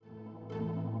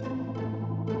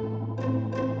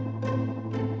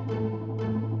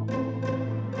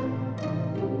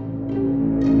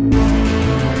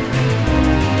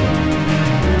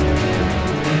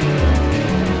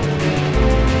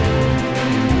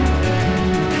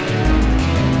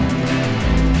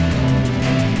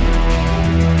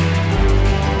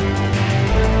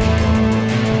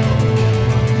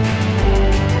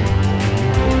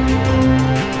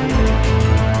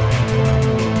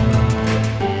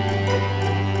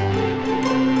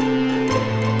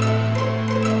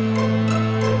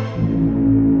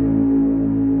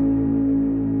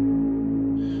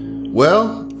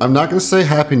I'm not going to say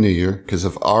Happy New Year because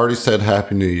I've already said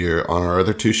Happy New Year on our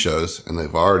other two shows, and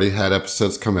they've already had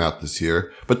episodes come out this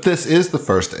year. But this is the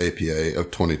first APA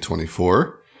of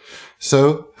 2024.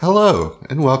 So, hello,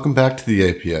 and welcome back to the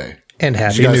APA. And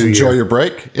Happy New Year. Did you guys enjoy your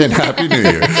break? And Happy New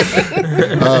Year.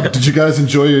 Did you guys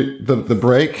enjoy the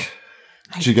break?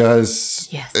 Did you guys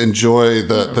enjoy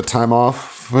the time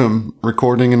off from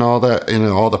recording and all that? You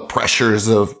know, all the pressures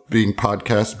of being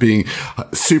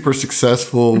super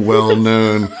successful,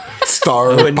 well-known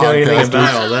star I wouldn't know anything podcasters.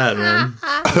 about all that, man.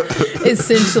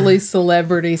 Essentially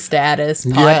celebrity status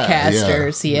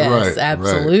podcasters. Yes,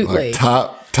 absolutely.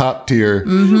 Like top tier,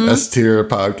 S tier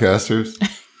podcasters.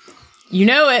 You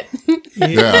know it.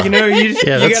 You know, you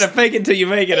got to fake it till you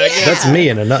make it, I guess. That's me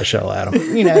in a nutshell, Adam.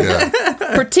 You know,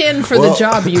 pretend for the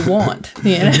job you want.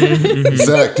 You know?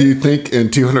 Zach, do you think in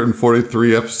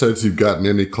 243 episodes you've gotten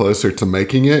any closer to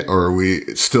making it, or are we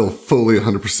still fully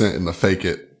 100% in the fake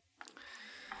it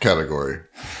category?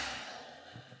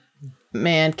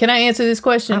 Man, can I answer this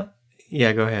question?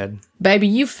 Yeah, go ahead. Baby,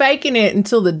 you faking it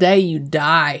until the day you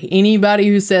die. Anybody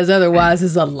who says otherwise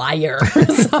is a liar.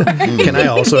 Sorry. Can I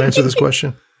also answer this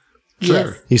question? Sure.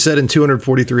 Yes. He said in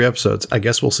 243 episodes. I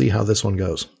guess we'll see how this one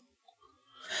goes.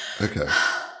 Okay.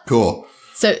 Cool.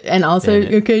 So, and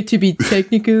also, to be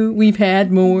technical, we've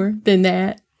had more than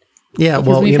that. Yeah, Because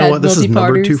well, we've you know had what? This is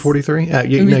number multi-parters. 243.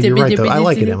 You're right, though. I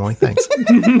like it, Emily. Thanks.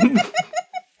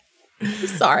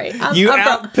 Sorry. You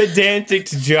out pedantic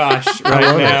to Josh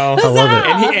right now. I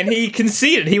love it. And he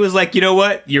conceded. He was like, you know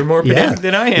what? You're more pedantic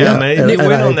than I am. Yeah, I didn't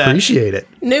win on I that. appreciate it.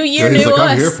 New year, So he's new like, us.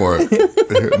 I'm here for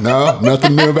it. No,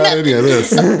 nothing new about any of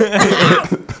this.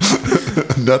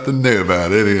 Nothing new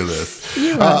about any of this.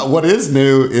 What is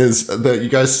new is that you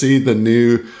guys see the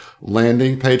new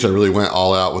landing page. I really went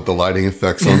all out with the lighting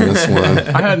effects on this one.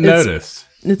 I hadn't noticed.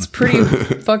 It's pretty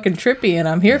fucking trippy, and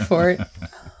I'm here for it. I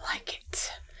like it.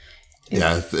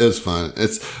 Yeah, it's fun.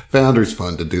 Founder's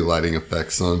fun to do lighting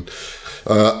effects on.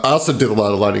 I also did a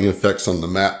lot of lighting effects on the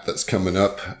map that's coming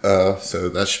up, so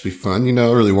that should be fun. You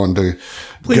know, I really wanted to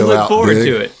Please go look out forward big.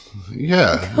 to it.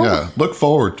 Yeah. Look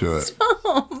forward to it.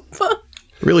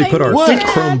 Really put our What?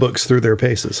 Chromebooks through their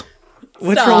paces.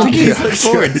 What's wrong with you? Look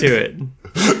forward to it.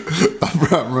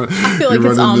 I feel like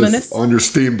it's ominous. On your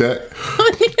Steam Deck.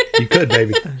 You could,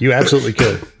 baby. You absolutely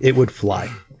could. It would fly.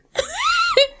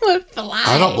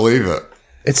 I don't believe it.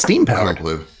 It's steam I don't powered.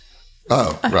 believe it.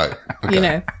 Oh, right. Okay. You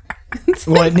know.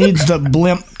 Well, it needs the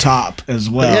blimp top as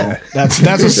well. Yeah. That's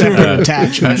a separate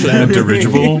attachment. Actually, a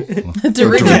dirigible.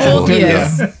 Dirigible,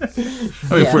 yes.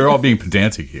 I mean, if we're all being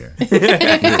pedantic here.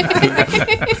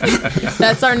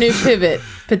 That's our new pivot,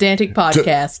 pedantic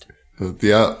podcast.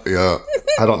 Yeah.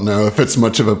 I don't know if it's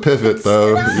much of a pivot,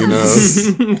 though. You know.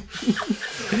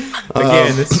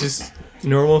 Again, it's just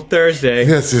normal Thursday.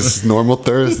 Yes, it's normal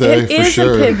Thursday It for is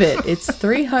sure. a pivot. It's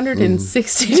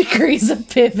 360 degrees of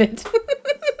pivot.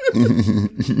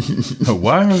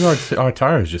 Why are our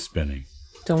tires just spinning?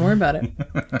 Don't worry about it.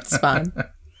 It's fine.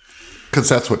 Because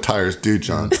that's what tires do,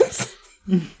 John.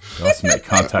 They also make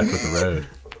contact with the road.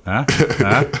 Huh?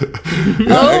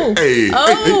 Hey.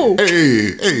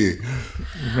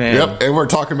 Man. Yep, and we're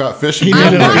talking about fishing. He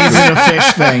did a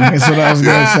fish thing, is what I was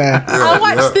going to say. I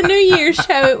watched the New Year's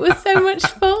show. It was so much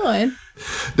fun.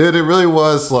 Dude, it really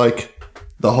was like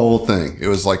the whole thing. It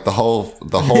was like the whole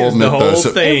mythos. The whole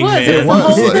thing, It was. man. It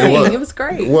was the whole thing. It was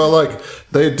great. Well, like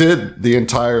they did the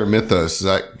entire mythos.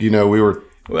 That we were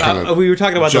we were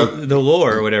talking about the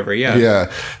lore or whatever. Yeah.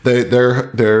 Yeah,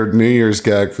 their New Year's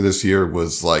gag for this year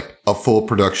was like a full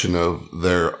production of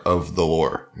the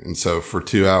lore, and so for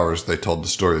 2 hours they told the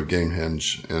story of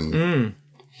Gamehenge. And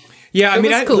Yeah, I It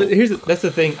mean, was cool. that's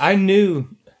the thing. I knew,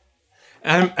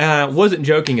 I wasn't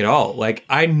joking at all. Like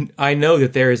I know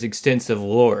that there is extensive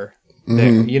lore there.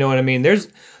 You know what I mean? There's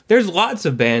lots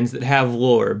of bands that have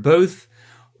lore, both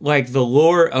like the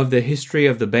lore of the history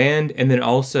of the band, and then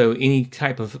also any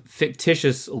type of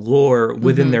fictitious lore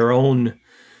within their own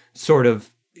sort of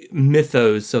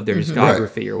mythos of their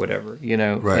discography or whatever. You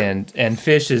know, Right. and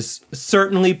Fish is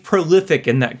certainly prolific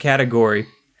in that category.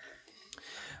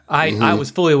 I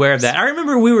was fully aware of that. I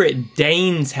remember we were at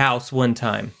Dane's house one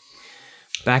time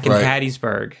back in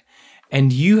Hattiesburg,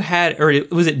 and you had, or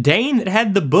was it Dane that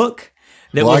had the book?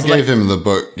 That well, I was gave him the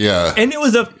book, yeah. and it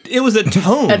was a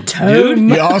tome. A tome? Dude.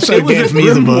 You also It was gave a me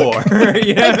the book. grimoire.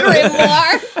 Yeah.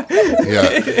 Grimoire.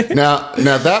 Yeah. Now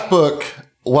that book,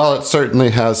 while it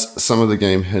certainly has some of the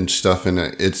Gamehenge stuff in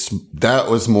it, that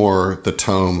was more the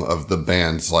tome of the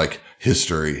band's like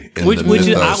history, and Which the I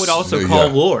mythos. would also call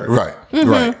lore. Right.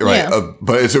 Right. yeah.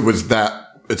 But it was that.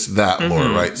 It's that lore,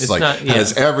 right? It's like not- yeah.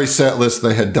 has every set list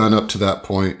they had done up to that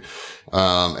point.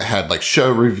 It had like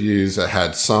show reviews. It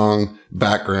had song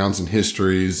backgrounds and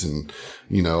histories and,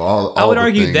 you know, all I would the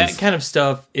argue things. that kind of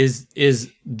stuff is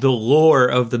the lore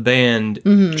of the band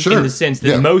Sure. in the sense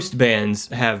that most bands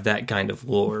have that kind of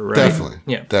lore, right? Definitely.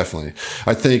 Yeah. Definitely.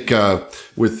 I think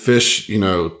with Fish, you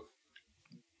know,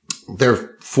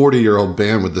 they're 40-year-old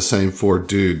band with the same 4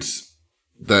 dudes.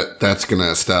 That's going to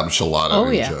establish a lot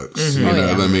of jokes. You know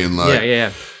what I mean? Like,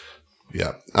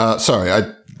 yeah. Sorry,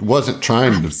 I wasn't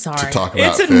trying to talk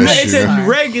about Fish. It's a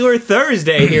regular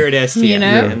Thursday here at STM. You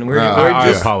know? And we're I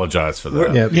just, apologize for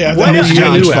that. Yeah, What that was is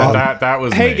John's your fault. That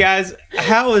was hey me. guys,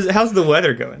 how's the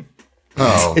weather going?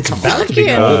 Oh, It's about to be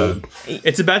Yeah. cold.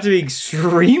 It's about to be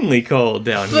extremely cold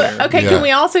down here. But, okay, Yeah. can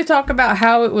we also talk about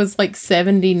how it was like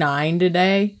 79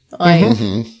 today? Like,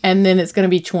 and then it's going to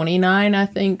be 29, I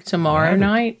think, tomorrow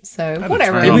night. So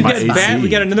whatever. turn Yeah, on we've my got AC we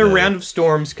got another today. round of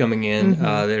storms coming in.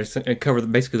 There's cover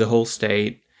basically the whole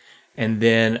state, and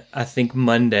then I think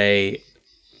Monday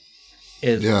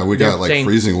is. yeah, we they're got like saying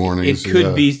freezing warnings. It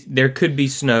could be there could be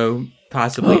snow,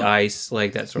 possibly ice,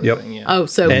 like that sort of thing. Yeah. Oh,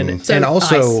 so And so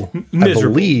also, ice. I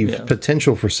Miserable, believe, yeah.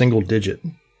 potential for single digit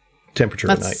temperature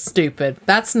at That's night. stupid.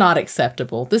 That's not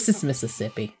acceptable. This is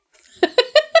Mississippi.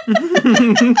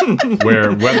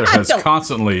 Where weather has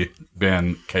constantly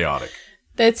been chaotic.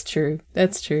 That's true.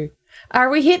 That's true. Are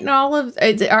we hitting all of?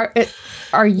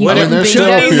 Are you What getting there's still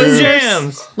bingo, a few.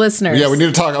 listeners? Listeners. Yeah, we need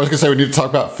to talk. I was gonna say we need to talk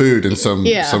about food in some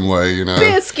way. You know,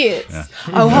 biscuits.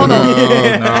 Oh, hold on.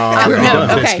 We've no,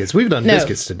 done okay. biscuits. We've done No.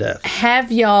 biscuits to death.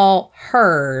 Have y'all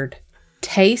heard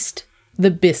 "Taste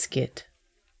the Biscuit"?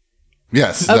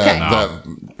 yes. Okay.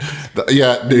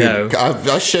 Yeah, dude. No.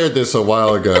 I shared this a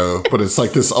while ago, but it's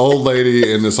like this old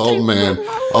lady and this old man.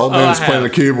 Old man's I playing a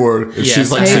have. keyboard, and Yes.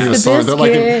 she's like Taste singing a the song. They're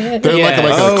like biscuit.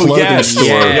 a clothing yes, store.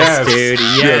 Yes, dude.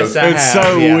 Yes, I It's have,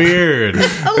 so yeah. weird.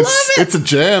 It's a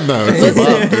jam though. It's a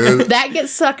bop, dude. That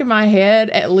gets stuck in my head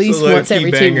at least low-key once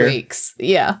every banger. 2 weeks.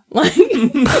 Yeah, like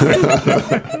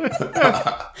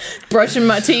brushing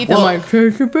my teeth. I'm like,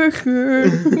 "Taste the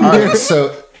biscuit." All right,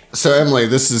 so Emily,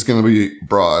 this is going to be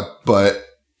broad, but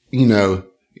you know,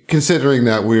 considering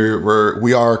that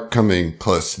we are coming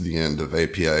close to the end of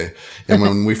APA, and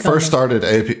when we first started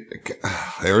APA,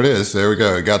 there it is. There we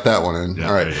go. Got that one in. Yeah,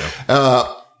 All right.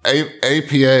 there you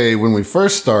APA, when we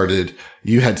first started,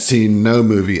 you had seen no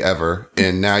movie ever,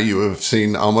 and now you have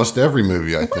seen almost every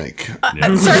movie, I think.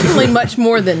 Certainly much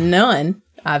more than none.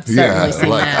 I've certainly seen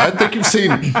like that. I think you've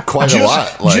seen quite a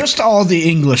lot. Like, Just all the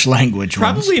English language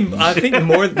ones. Probably, I think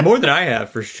more than I have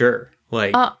for sure.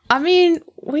 Like, I mean,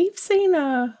 we've seen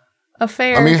a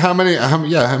fair. I mean, how many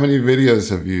videos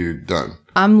have you done?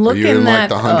 I'm Are looking you in like at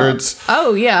the hundreds?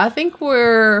 Oh yeah, I think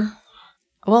we're.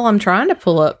 Well, I'm trying to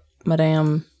pull up my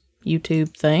damn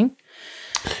YouTube thing.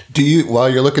 Do you, while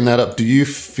you're looking that up, do you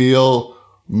feel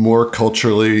more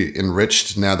culturally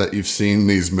enriched now that you've seen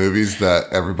these movies that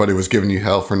everybody was giving you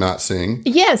hell for not seeing?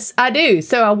 Yes, I do.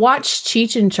 So I watched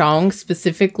Cheech and Chong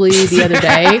specifically the other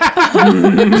day.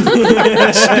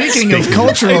 Speaking of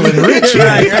cultural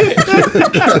enrichment,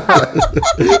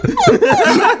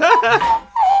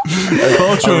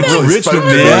 Cultural enrichment,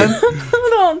 man.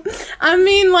 Hold on. I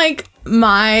mean, like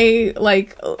my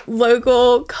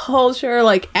local culture,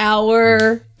 like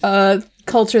our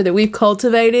culture that we've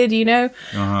cultivated, you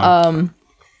know.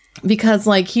 Because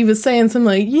like he was saying something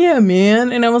like, "Yeah,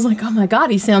 man," and I was like, "Oh my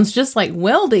god, he sounds just like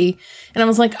Weldy," and I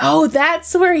was like, "Oh,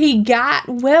 that's where he got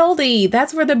Weldy.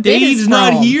 That's where the bit is Dave's from."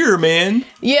 not here, man.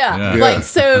 Yeah, Yeah. like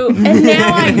so, and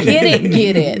now I get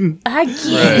it. I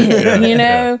get it. You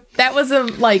know, that was a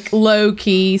like low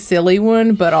key silly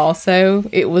one, but also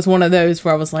it was one of those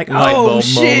where I was like, Light "Oh bulb moment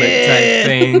shit!" type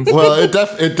thing. Well, it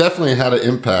definitely had an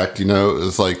impact. You know, it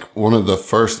was like one of the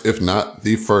first, if not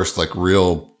the first, like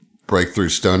real breakthrough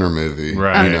stoner movie.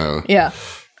 Right. You know. Yeah.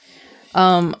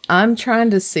 I'm trying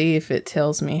to see if it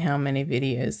tells me how many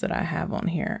videos that I have on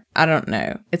here. I don't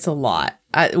know. It's a lot.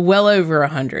 Well over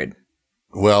 100.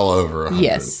 Well over 100.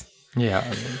 Yes,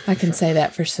 Yeah. I can say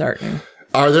that for certain.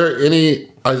 Are there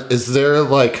any? Is there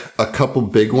like a couple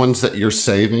big ones that you're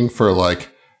saving for like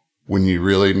when you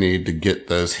really need to get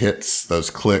those hits, those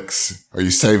clicks? Are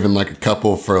you saving like a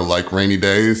couple for like rainy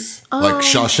days? Like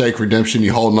Shawshank Redemption,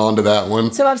 you holding on to that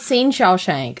one? So I've seen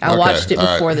Shawshank. I Okay, watched it all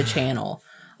right. before the channel.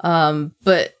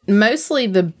 But mostly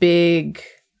the big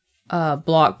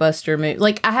blockbuster movie.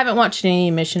 Like I haven't watched any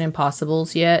Mission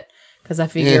Impossibles yet because I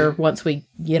figure once we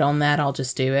get on that, I'll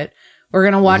just do it. We're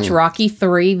gonna watch Rocky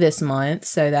 3 this month,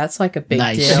 so that's like a big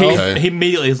Nice. deal. Okay. He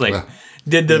immediately was like,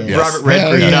 "Did the Yes. Robert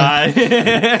Redford nod?"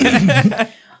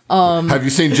 Have you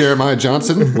seen Jeremiah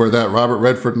Johnson, where that Robert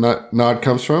Redford nod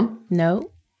comes from? No.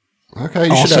 Okay,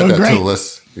 you should Also add that to great. the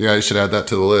list. Yeah, you should add that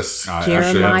to the list. I actually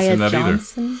haven't Jeremiah seen that either.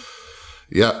 Johnson.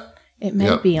 Yep. It may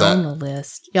Yep, be that- on the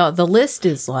list. Yeah, the list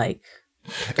is like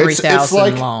It's 3,000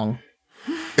 like long.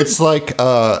 it's like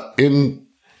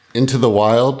Into the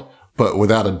Wild, but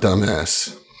without a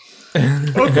dumbass.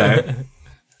 Okay.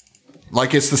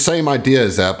 Like it's the same idea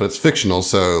as that, but it's fictional,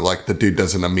 so like the dude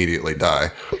doesn't immediately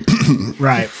die.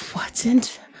 Right. What's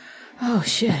into? Oh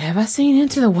shit! Have I seen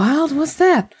Into the Wild? What's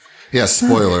that? Yeah,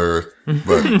 spoiler,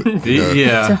 but you know.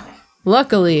 Yeah.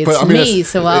 Luckily, it's But, I mean, me, it's-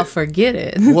 so I'll forget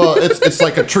it. Well, it's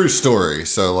like a true story,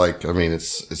 so like I mean,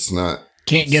 it's not.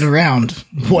 Can't get around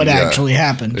what actually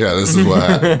happened. Yeah, this is what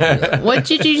happened. What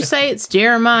did you say? It's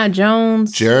Jeremiah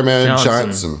Jones. Jeremiah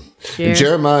Johnson. Johnson. And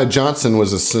Jeremiah Johnson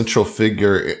was a central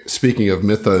figure, speaking of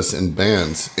mythos and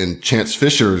bands, in Chance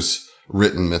Fisher's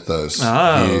written mythos.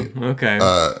 Oh, okay.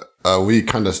 We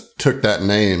kind of took that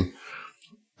name,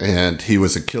 and he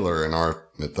was a killer in our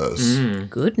mythos.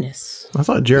 Goodness, I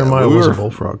thought Jeremiah we was were- a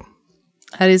bullfrog.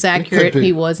 that is accurate. Could be.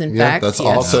 He was, in Yeah, fact. that's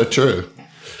yes. also true.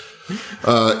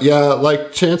 Yeah,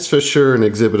 like Chance Fisher and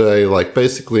Exhibit A, like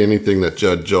basically anything that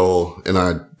Judd Joel and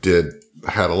I did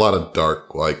had a lot of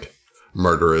dark, like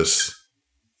murderous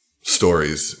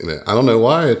stories in it. I don't know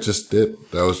why it just did.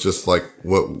 That was just like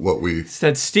what we. It's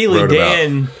that Steely wrote about.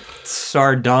 Dan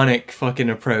sardonic fucking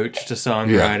approach to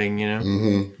songwriting, you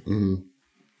know?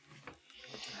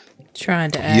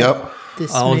 Trying to add Yep.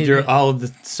 this All movie. all of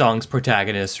the song's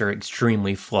protagonists are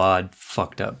extremely flawed,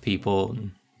 fucked up people.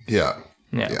 Yeah.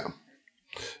 Yeah. Yeah.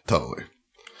 Totally.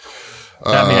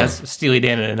 I mean, that's Steely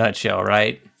Dan in a nutshell,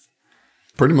 right?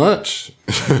 Pretty much.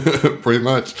 Pretty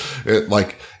much. It,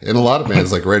 like in a lot of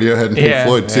bands, like Radiohead and Pink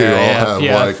Floyd too, all have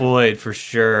like. Floyd for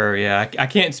sure. Yeah, I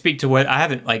can't speak to what I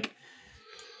haven't like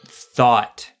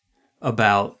thought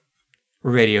about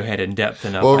Radiohead in depth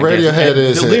enough. Well, I guess. Radiohead And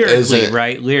is lyrically, a-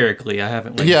 right? Lyrically, I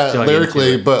haven't. Like, Yeah, dug lyrically,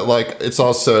 into it. but like it's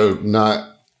also not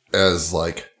as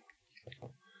like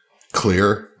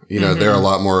clear. You know, they're a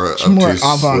lot more It's more obtuse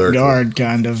avant-garde lyrically.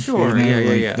 kind of. Sure, you know, yeah,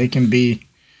 like, yeah. They can be.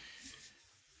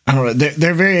 I don't know.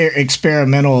 They're very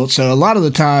experimental. So a lot of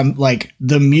the time, like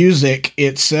the music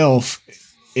itself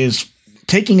is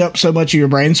taking up so much of your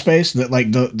brain space that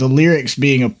like the lyrics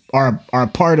being are a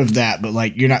part of that, but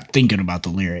like you're not thinking about the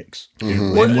lyrics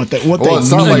and what they Well,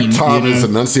 it's mean. not like Tom you know? is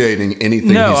enunciating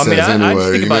anything No, he I says mean, I anyway.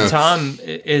 just think you about know? Tom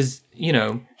is, you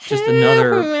know, just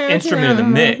another instrument in the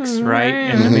mix, right?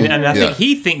 And I mean, and I think Yeah.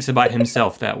 he thinks about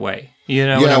himself that way. You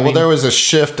know? Yeah, what I well, mean? there was a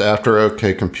shift after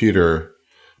OK Computer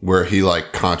where he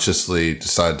like consciously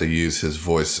decided to use his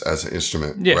voice as an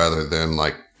instrument Yeah. rather than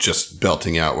like just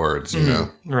belting out words, you know?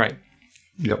 right.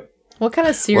 Yep. What kind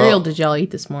of cereal Well- did y'all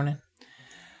eat this morning?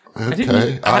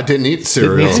 Okay. I didn't eat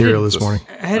cereal. Didn't eat cereal this morning.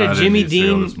 I had a I didn't Jimmy eat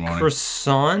cereal Dean this morning.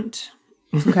 croissant.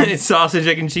 It's sausage,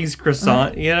 egg, and cheese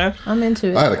croissant, you know? I'm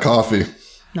into it. I had a coffee. I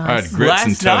Nice. had grits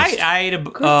and Last toast. night, I ate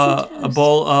a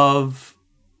bowl of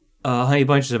honey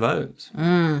bunches of oats.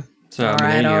 So, All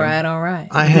right, all right, all right.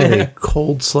 I had a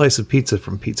cold slice of pizza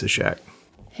from Pizza Shack.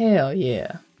 Hell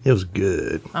yeah. It was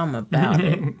good. I'm about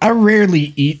it. I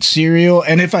rarely eat cereal,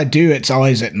 and if I do, it's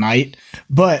always at night.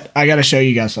 But I got to show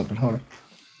you guys something. Hold on.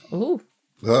 Ooh,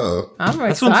 Uh-oh. I'm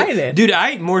That's what I'm saying. excited. Dude,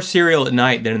 I eat more cereal at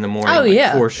night than in the morning. Oh,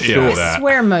 yeah. For sure. Yeah, I that.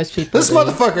 swear most people This do.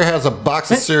 motherfucker has a box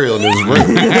of cereal in his room.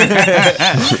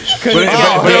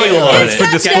 It's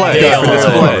for display. Dale For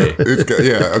on it. display. It's got,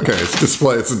 yeah, okay. It's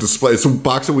display. It's a display. It's a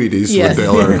box of Wheaties Yes. with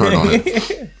Dale Earnhardt on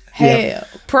it. Hell,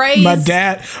 praise. My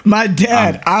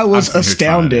dad, I was I'm sitting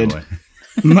here trying astounded. anyway.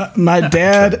 My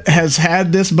dad has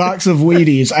had this box of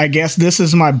Wheaties. I guess this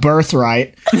is my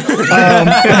birthright.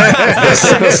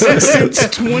 Since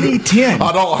 2010.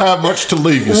 I don't have much to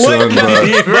leave you, son. But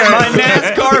My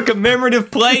NASCAR commemorative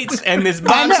plates and this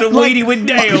box know, of like- Wheatie with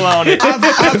Dale on it.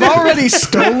 I've already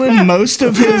stolen most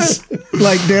of his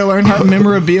like Dale Earnhardt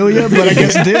memorabilia, but I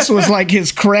guess this was like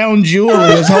his crown jewel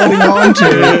he was holding on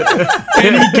to.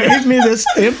 And he gave me this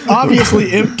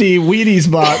obviously empty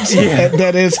Wheaties box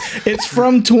that is, it's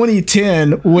from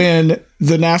 2010 when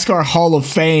the NASCAR Hall of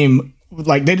Fame,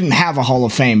 like they didn't have a Hall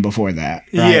of Fame before that.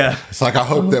 Right? Yeah. it's like I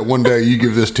hope that one day you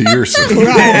give this to your son.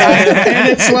 Right. And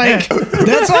it's like,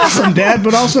 that's awesome, Dad,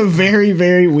 but also very,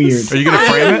 very weird. Are you going to I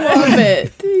frame it? love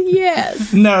it.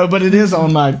 Yes. No, but it is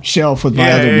on my shelf with my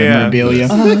Yeah, other yeah. memorabilia.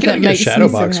 Oh, Can I get a shadow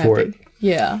box for it?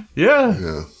 Yeah.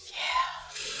 Yeah.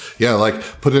 Yeah, like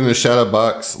put it in a shadow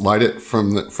box, light it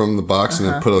from the box, and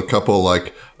then put a couple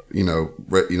like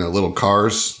little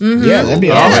cars. Yeah, that'd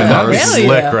be Oh, awesome. man, that'd be Hell slick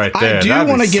yeah. right there. I do That'd be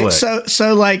want to get slick.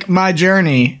 so like my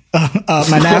journey, my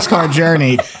NASCAR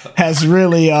journey has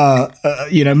really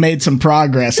made some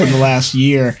progress in the last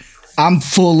year. I'm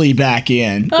fully back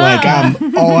in. Like I'm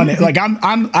on it. Like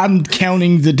I'm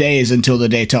counting the days until the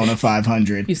Daytona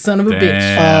 500. You son of a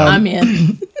bitch. I'm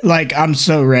in. Like I'm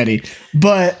so ready.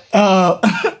 But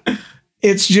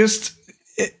it's just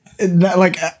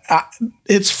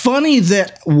it's funny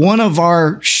that one of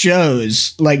our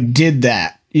shows like did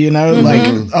that.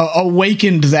 Like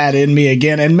awakened that in me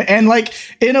again, and like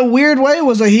in a weird way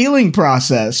was a healing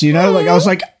process. Like I was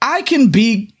like, I can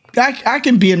be a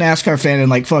NASCAR fan and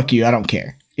like fuck you, I don't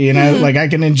care. Like I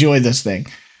can enjoy this thing.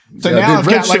 So now I've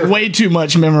got like way too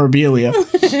much memorabilia.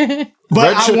 But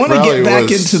I want to get back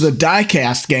into the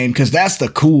diecast game because that's the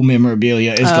cool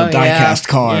memorabilia is the diecast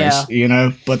cars.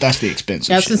 But that's the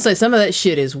expensive. I was gonna say some of that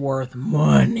shit is worth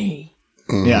money.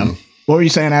 Yeah. What were you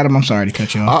saying, Adam? I'm sorry to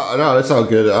cut you off. No, it's all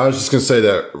good. I was just going to say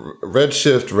that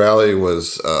Redshift Rally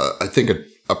was, I think,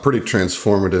 a pretty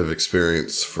transformative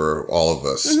experience for all of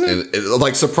us. And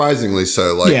like surprisingly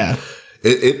so. Like,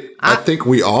 I think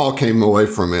we all came away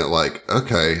from it like,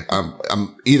 okay,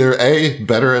 I'm either A,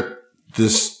 better at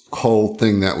this whole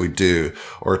thing that we do,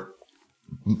 or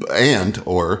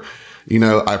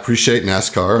I appreciate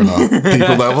NASCAR on a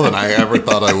deeper level than I ever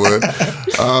thought I would.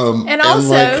 And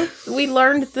also, we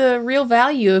learned the real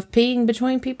value of peeing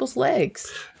between people's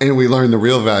legs. And we learned the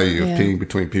real value of peeing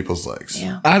between people's legs.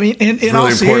 Yeah. I mean, in really all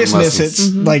seriousness,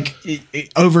 it's like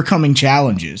overcoming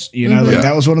challenges. Like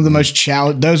that was one of the most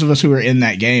those of us who were in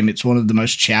that game, it's one of the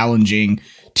most challenging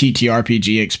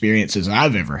TTRPG experiences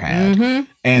I've ever had.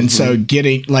 And so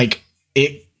getting like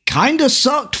it kind of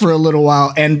sucked for a little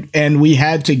while, and we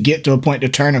had to get to a point to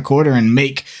turn a quarter and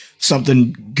make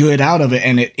something good out of it,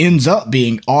 and it ends up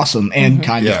being awesome and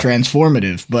kind of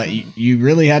transformative, but you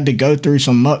really had to go through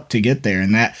some muck to get there,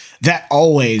 and that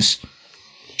always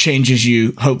changes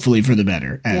you, hopefully for the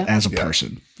better as a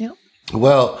person.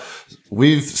 Well,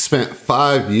 we've spent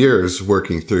 5 years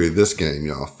working through this game,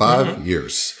 y'all. 5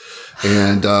 years.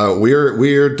 And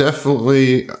we're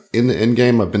definitely in the end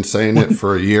game. I've been saying it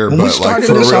for a year, when but we started like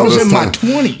for this, real, I was this in time. my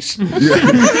 20s.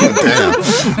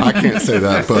 Damn, I can't say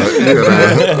that, but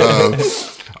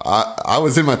I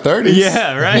was in my 30s.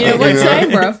 Yeah, right.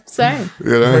 Same, bro. Same.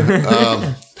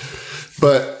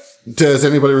 But does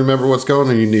anybody remember what's going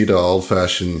on? You need an old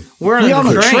fashioned. We're on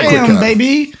the tram,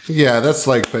 baby. Yeah, that's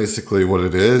like basically what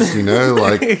it is.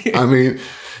 Like I mean.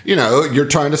 You're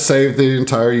trying to save the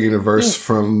entire universe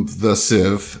from the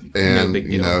Civ. And,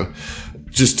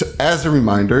 just as a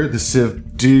reminder, the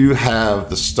Civ do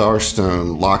have the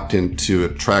Starstone locked into a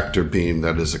tractor beam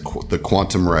that is the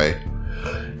quantum ray.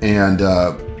 And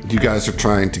you guys are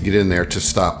trying to get in there to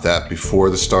stop that before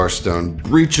the Starstone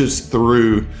breaches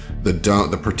through the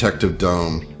dome, the protective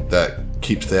dome that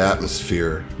keeps the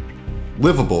atmosphere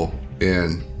livable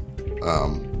in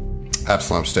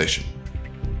Absalom Station.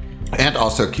 And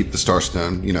also keep the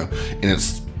Starstone, in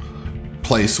its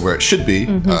place where it should be,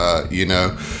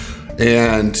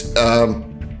 And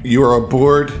you are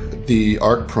aboard the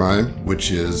Arc Prime,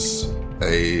 which is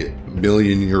a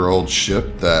million-year-old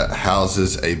ship that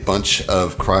houses a bunch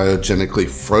of cryogenically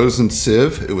frozen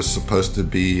Civ. It was supposed to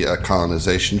be a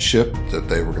colonization ship that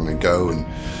they were going to go and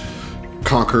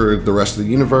conquer the rest of the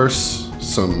universe.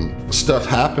 Some stuff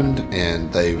happened,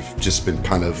 and they've just been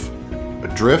kind of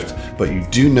adrift, but you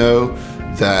do know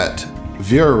that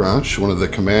Viraranch, one of the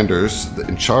commanders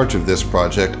in charge of this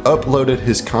project, uploaded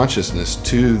his consciousness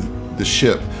to the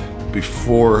ship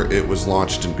before it was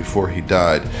launched and before he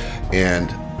died,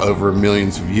 and over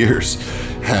millions of years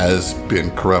has been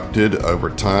corrupted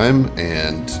over time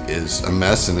and is a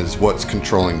mess and is what's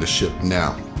controlling the ship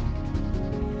now.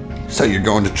 So you're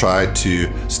going to try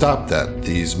to stop that.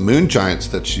 These moon giants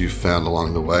that you found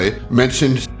along the way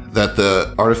mentioned that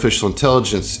the artificial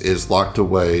intelligence is locked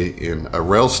away in a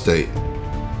rail state,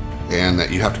 and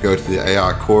that you have to go to the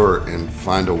AI core and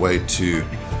find a way to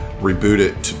reboot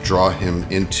it to draw him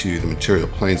into the material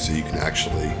plane so you can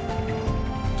actually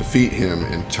defeat him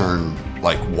and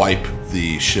wipe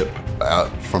the ship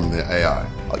out from the AI.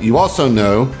 You also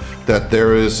know that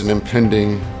there is an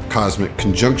impending cosmic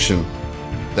conjunction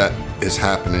that is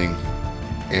happening,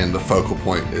 and the focal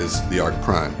point is the Arc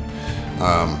Prime.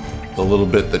 The little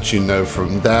bit that you know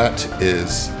from that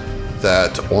is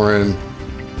that Orin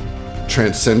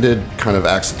transcended kind of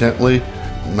accidentally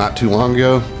not too long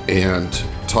ago and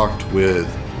talked with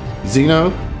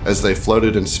Xeno as they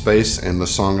floated in space, and the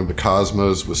Song of the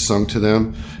Cosmos was sung to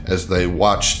them as they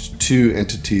watched two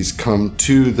entities come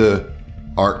to the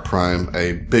Arc Prime,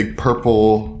 a big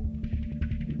purple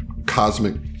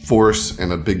cosmic force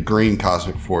and a big green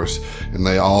cosmic force, and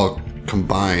they all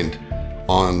combined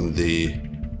on the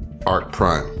Arc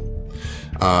Prime.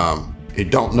 You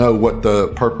don't know what the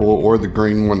purple or the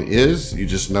green one is. You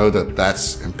just know that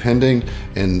that's impending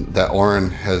and that Oren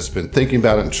has been thinking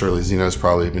about it, and surely Zeno's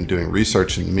probably been doing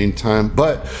research in the meantime,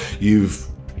 but you've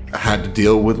had to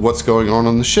deal with what's going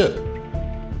on the ship.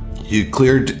 You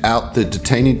cleared out the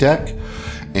detainee deck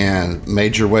and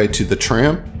made your way to the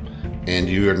tram, and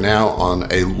you are now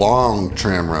on a long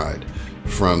tram ride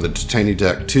from the detainee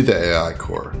deck to the AI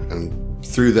core. And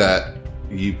through that,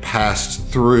 you passed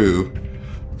through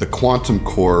the quantum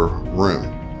core room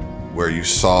where you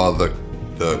saw the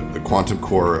quantum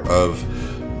core of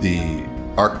the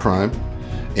Arc Prime.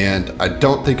 And I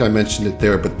don't think I mentioned it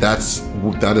there, but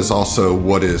that is also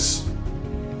what is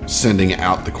sending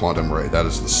out the quantum ray. That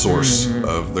is the source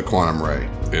of the quantum ray.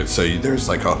 And so there's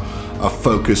like a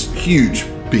focused, huge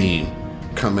beam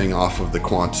coming off of the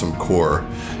quantum core,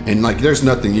 and like there's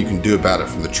nothing you can do about it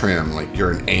from the tram. Like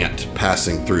you're an ant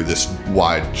passing through this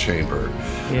wide chamber.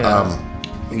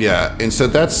 Yeah, and so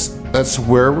that's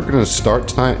where we're going to start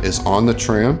tonight, is on the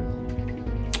tram.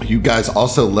 You guys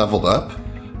also leveled up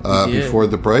before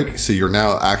the break, so you're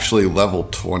now actually level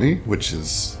 20, which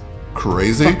is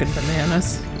crazy. Fucking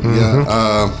bananas.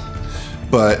 Yeah,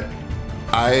 but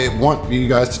I want you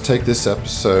guys to take this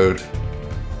episode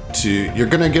you're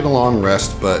going to get a long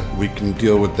rest, but we can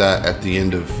deal with that at the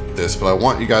end of this. But I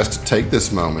want you guys to take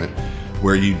this moment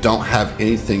where you don't have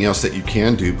anything else that you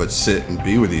can do but sit and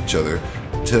be with each other,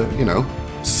 to,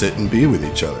 sit and be with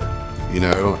each other,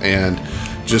 and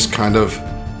just kind of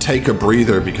take a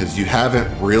breather, because you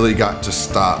haven't really got to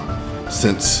stop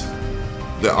since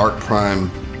the Arc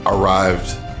Prime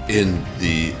arrived in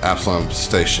the Absalom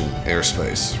Station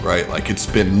airspace, right? Like it's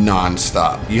been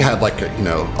non-stop. You had like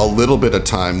a little bit of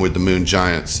time with the Moon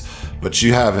Giants, but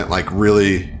you haven't like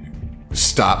really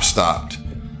stopped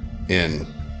in,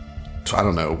 I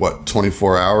don't know,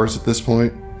 24 hours at this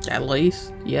point? At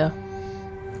least, yeah.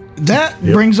 That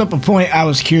brings up a point I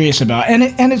was curious about,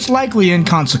 and it's likely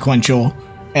inconsequential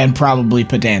and probably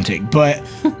pedantic, but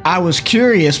I was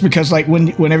curious because like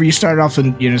whenever you started off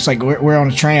and it's like we're on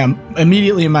a tram,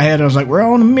 immediately in my head I was like, we're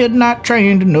on a midnight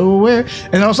train to nowhere,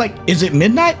 and I was like, is it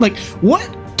midnight? Like what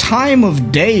time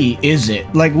of day is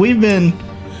it? Like we've been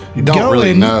going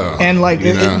really know, and like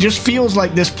it just feels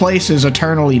like this place is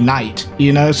eternally night,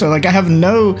 so like I have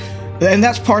no, and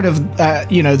that's part of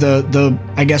the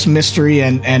I guess mystery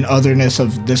and otherness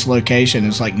of this location,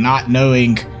 is like not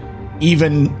knowing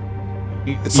even.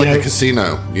 It's like a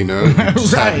casino, you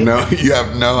just right. you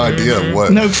have no idea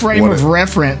what. No frame of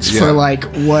reference for like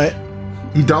what.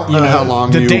 You don't know how long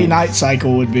the day-night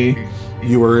cycle would be.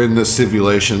 You were in the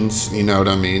simulations, you know what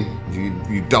I mean?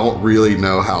 You don't really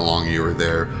know how long you were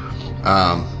there.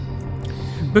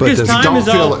 Because time is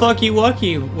all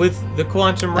fucky-wucky with the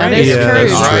quantum ray. That is true.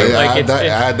 Right?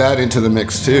 Add that into the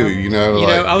mix too,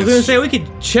 I was going to say we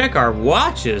could check our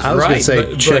watches, I was going to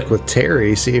say check with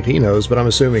Terry, see if he knows, but I'm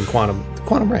assuming quantum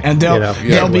ray. And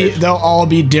they'll all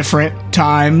be different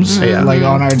times, like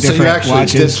on our different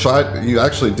watches. You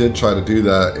actually did try to do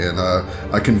that, and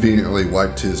I conveniently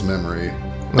wiped his memory.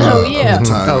 Oh yeah,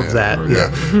 of that.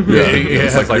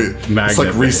 It's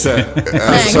like reset.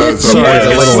 It's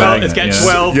got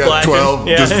 12 flashing. 12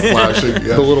 just flashing.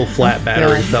 Yeah. The little flat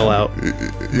battery fell out.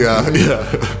 Yeah.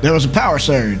 There was a power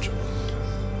surge.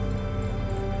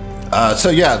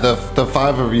 The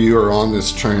five of you are on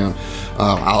this tram.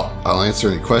 I'll answer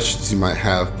any questions you might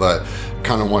have, but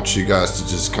kind of want you guys to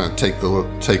just kind of take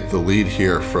the lead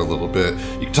here for a little bit.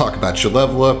 You can talk about your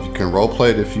level up. You can role play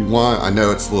it if you want. I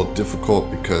know it's a little difficult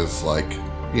because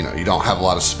you don't have a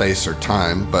lot of space or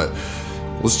time, but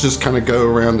let's just kind of go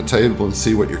around the table and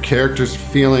see what your characters are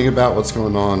feeling about what's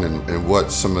going on and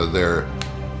what some of their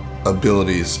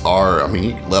abilities are. I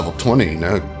mean, level 20,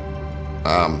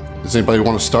 does anybody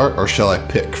want to start, or shall I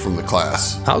pick from the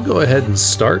class? I'll go ahead and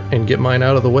start and get mine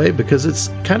out of the way, because it's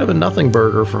kind of a nothing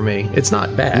burger for me. It's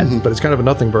not bad, but it's kind of a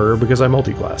nothing burger because I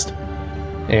multi-classed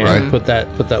and put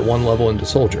that one level into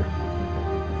soldier.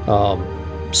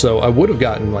 So I would have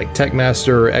gotten like tech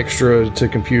master, extra to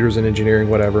computers and engineering,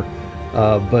 whatever.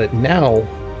 But now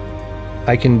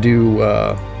I can do.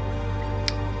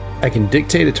 I can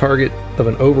dictate a target of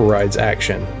an overrides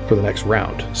action for the next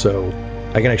round. So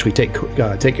I can actually take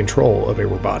control of a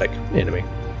robotic enemy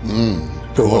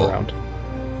for one round.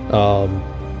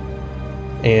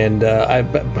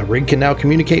 My rig can now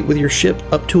communicate with your ship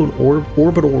up to an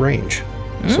orbital range.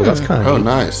 So that's kind of neat.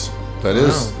 Nice. That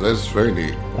is very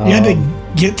neat. You had to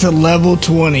get to level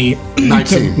 20,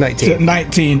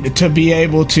 19 to be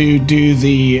able to do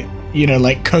the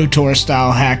like KOTOR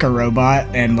style hacker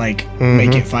robot and like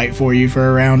make it fight for you for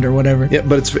a round or whatever. Yeah,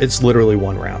 but it's literally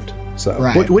one round. So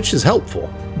which is helpful,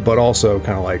 but also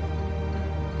kind of like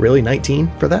really 19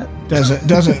 for that?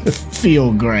 Doesn't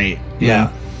feel great.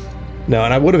 Yeah. No,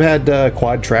 and I would have had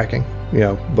quad tracking,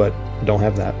 but I don't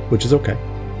have that, which is okay.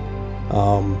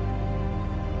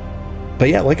 But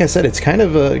yeah, like I said, it's kind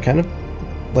of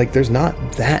like there's not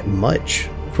that much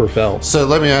for Fel. So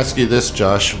let me ask you this,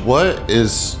 Josh. What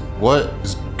is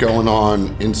going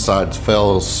on inside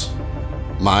Fel's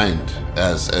mind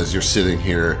as you're sitting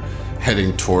here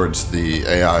heading towards the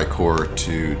AI core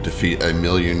to defeat a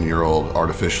 1,000,000-year-old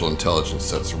artificial intelligence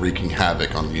that's wreaking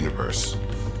havoc on the universe?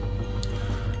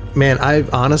 Man, I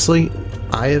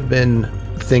have been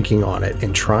thinking on it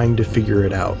and trying to figure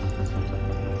it out,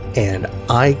 and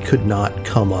I could not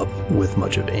come up with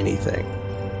much of anything.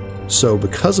 So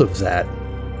because of that,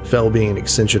 Fel being an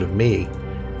extension of me,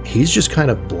 he's just kind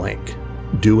of blank,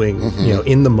 doing,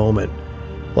 in the moment,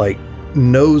 like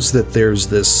knows that there's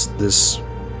this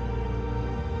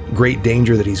great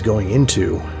danger that he's going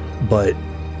into, but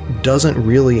doesn't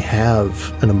really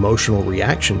have an emotional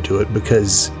reaction to it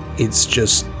because it's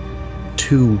just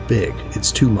too big.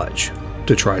 It's too much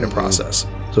to try to process.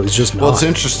 So it's just not. Well, it's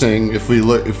interesting if we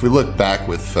look back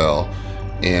with Fel,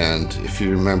 and if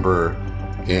you remember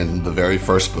in the very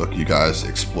first book, you guys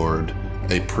explored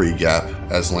a pre-Gap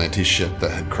Aslanti ship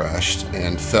that had crashed,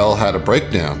 and Fel had a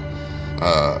breakdown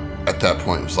at that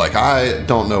point. It was like, I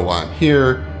don't know why I'm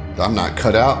here. I'm not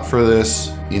cut out for this,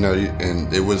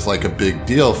 and it was like a big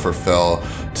deal for Fel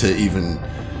to even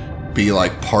be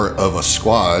like part of a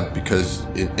squad, because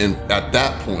at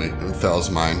that point in Fel's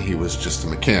mind, he was just a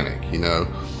mechanic,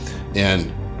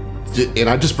 and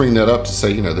I just bring that up to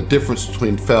say, the difference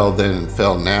between Fel then and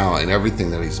Fel now and everything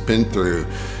that he's been through.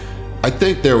 I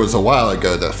think there was a while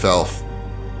ago that Fel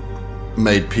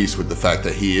made peace with the fact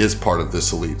that he is part of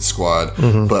this elite squad,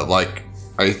 but like,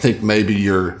 I think maybe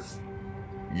your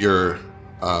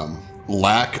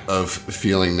lack of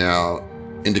feeling now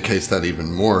indicates that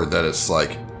even more, that it's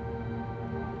like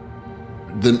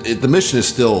the mission is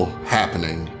still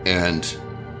happening, and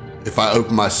if I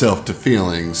open myself to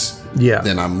feelings,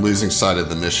 then I'm losing sight of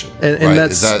the mission. And right?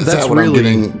 that's what really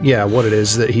I'm getting? Yeah, what it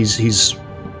is, that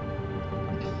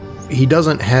he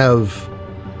doesn't have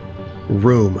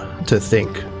room to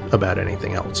think about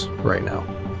anything else right now.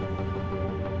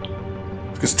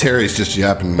 Because Terry's just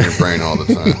yapping in your brain all the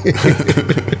time.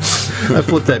 I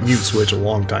flipped that mute switch a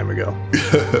long time ago.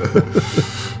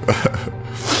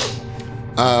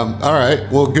 All right.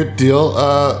 Well, good deal.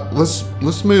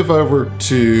 Let's move over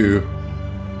to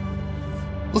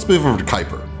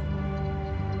Kuiper.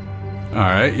 All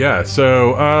right. Yeah.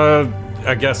 So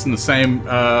I guess in the same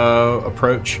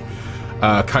approach,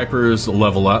 Kuiper's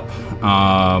level up.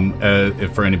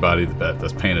 For anybody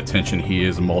that's paying attention, he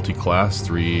is a multi-class,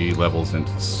 3 levels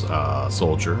into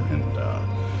soldier, and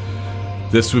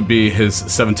this would be his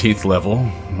 17th level,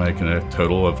 making a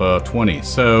total of 20.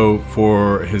 So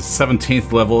for his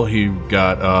 17th level, he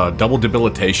got double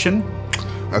debilitation.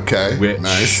 Okay, which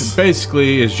nice.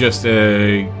 Basically is just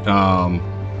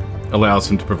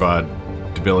allows him to provide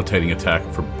debilitating attack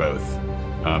for both.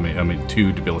 I mean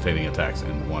 2 debilitating attacks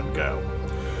in one go.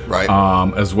 Right.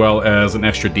 As well as an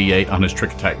extra D8 on his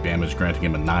trick attack damage, granting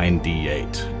him a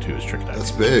 9D8 to his trick attack.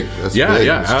 That's big. That's yeah, big.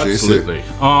 yeah, That's absolutely.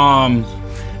 Juicy.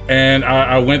 And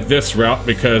I went this route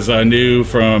because I knew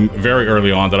from very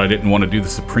early on that I didn't want to do the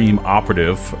Supreme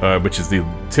Operative, which is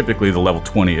typically the level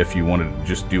 20 if you wanted to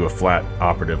just do a flat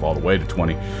operative all the way to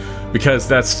 20, because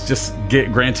that's just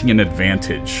granting an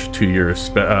advantage to your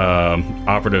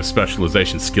operative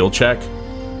specialization skill check.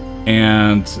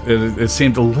 And it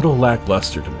seemed a little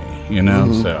lackluster to me,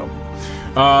 So,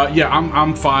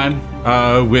 I'm fine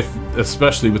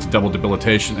especially with the double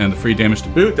debilitation and the free damage to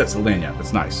boot. That's a lanyard.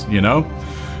 That's nice,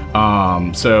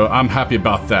 So I'm happy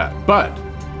about that. But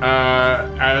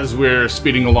as we're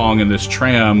speeding along in this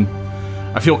tram,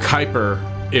 I feel Kuiper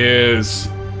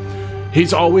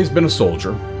he's always been a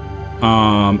soldier,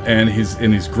 and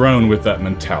he's grown with that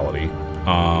mentality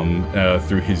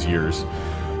through his years.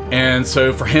 And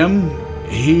so for him,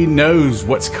 he knows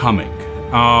what's coming.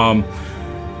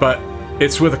 But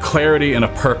it's with a clarity and a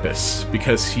purpose,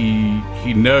 because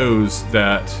he knows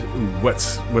that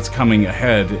what's coming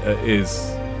ahead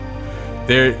is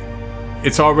there.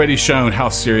 It's already shown how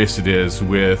serious it is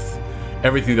with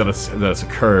everything that's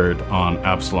occurred on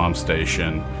Absalom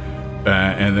Station,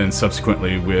 and then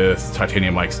subsequently with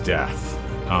Titanium Mike's death.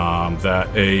 That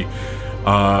a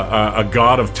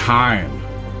god of time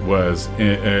was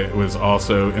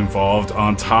also involved,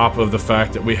 on top of the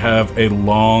fact that we have a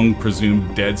long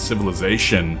presumed dead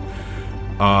civilization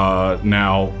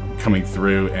now coming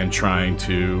through and trying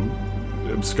to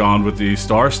abscond with the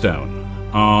Starstone.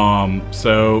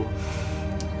 So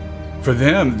for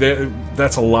them,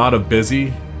 that's a lot of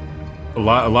busy a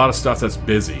lot of stuff that's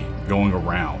busy going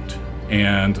around,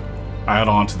 and add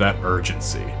on to that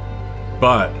urgency.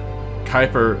 But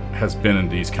Kuiper has been in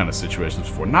these kind of situations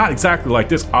before. Not exactly like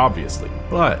this, obviously,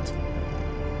 but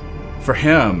for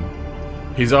him,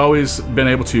 he's always been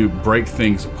able to break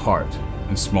things apart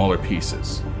in smaller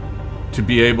pieces, to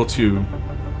be able to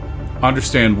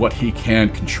understand what he can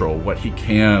control, what he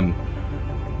can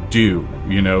do,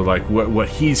 like what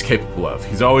he's capable of.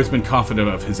 He's always been confident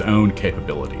of his own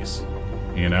capabilities,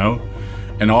 and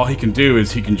all he can do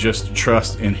is he can just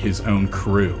trust in his own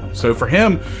crew. So for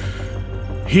him,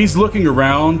 he's looking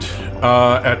around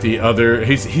at the other.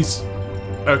 He's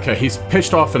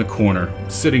pitched off in a corner,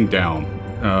 sitting down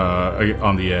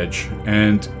on the edge,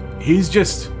 and he's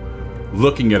just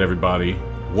looking at everybody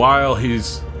while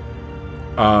he's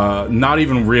not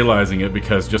even realizing it,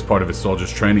 because just part of his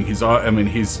soldier's training.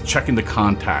 He's checking the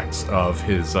contacts of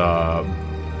his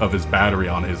battery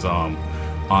on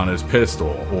his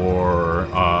pistol, or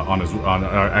on his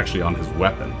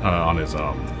weapon, on his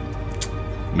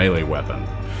melee weapon.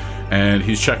 And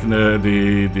he's checking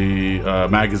the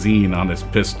magazine on his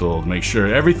pistol to make sure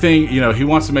everything. He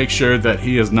wants to make sure that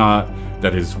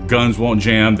that his guns won't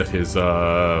jam, that his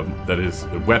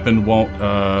weapon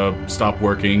won't stop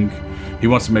working. He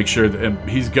wants to make sure that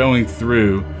he's going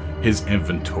through his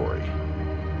inventory,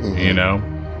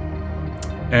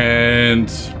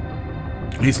 and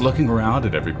he's looking around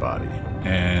at everybody,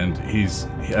 and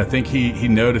I think he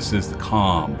notices the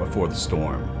calm before the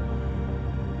storm.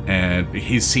 And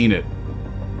he's seen it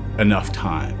enough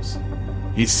times.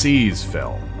 He sees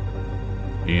Phil,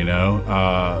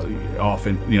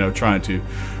 often, trying to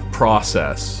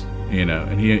process,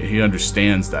 and he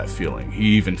understands that feeling.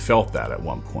 He even felt that at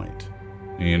one point,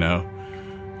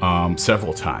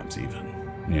 several times even,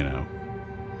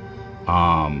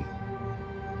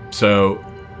 So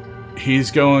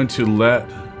he's going to let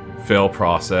Phil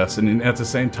process, and at the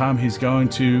same time, he's going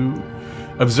to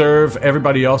observe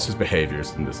everybody else's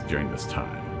behaviors during this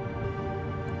time,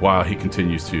 while he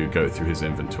continues to go through his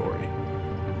inventory.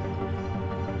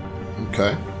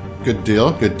 Okay, good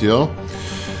deal.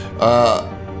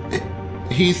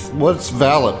 Heath, what's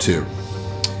Val up to?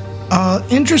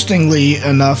 Interestingly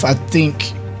enough, I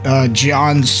think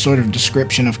John's sort of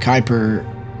description of Kuiper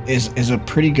is a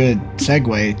pretty good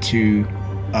segue to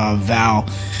Val.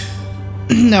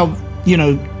 Now,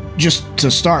 just to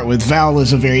start with, Val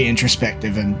is a very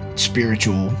introspective and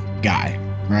spiritual guy,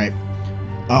 right?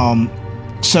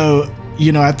 So,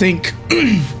 I think,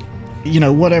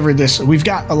 whatever we've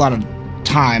got a lot of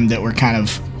time that we're kind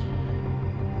of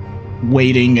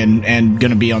waiting and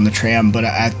going to be on the tram, but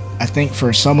I think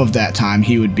for some of that time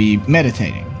he would be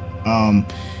meditating.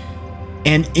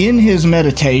 And in his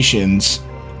meditations,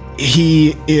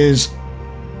 he is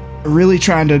really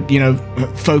trying to,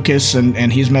 focus,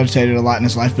 and he's meditated a lot in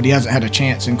his life, but he hasn't had a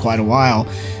chance in quite a while.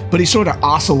 But he's sort of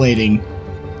oscillating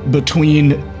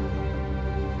between,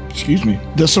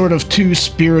 the sort of two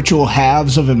spiritual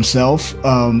halves of himself,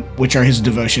 which are his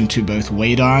devotion to both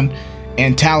Wadon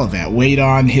and Talavat.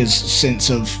 Wadon, his sense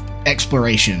of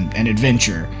exploration and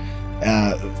adventure.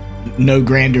 No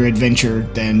grander adventure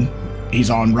than he's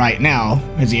on right now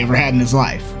has he ever had in his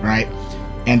life, right?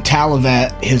 And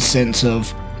Talavat, his sense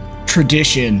of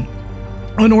tradition,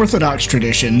 unorthodox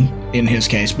tradition in his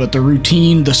case, but the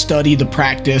routine, the study, the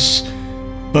practice,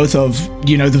 both of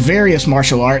the various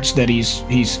martial arts that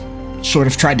he's sort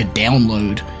of tried to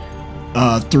download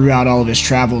throughout all of his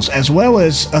travels, as well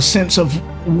as a sense of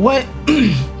what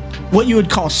you would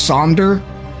call Sonder,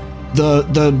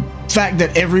 the fact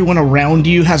that everyone around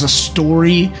you has a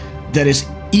story that is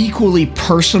equally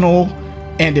personal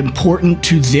and important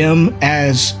to them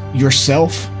as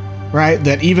yourself. Right?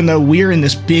 That even though we're in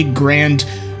this big, grand,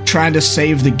 trying to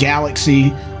save the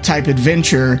galaxy type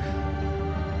adventure,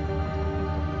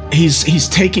 he's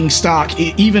taking stock,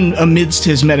 even amidst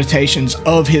his meditations,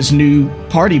 of his new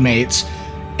party mates,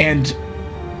 and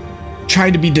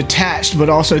trying to be detached, but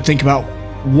also think about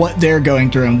what they're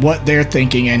going through and what they're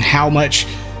thinking, and how much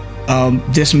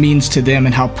this means to them,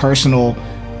 and how personal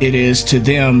it is to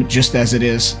them, just as it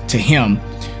is to him.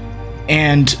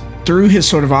 And through his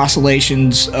sort of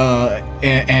oscillations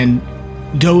and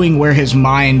going where his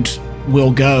mind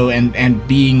will go, and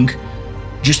being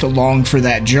just along for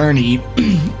that journey,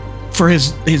 for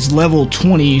his level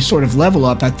 20 sort of level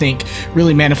up, I think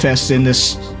really manifests in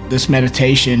this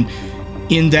meditation,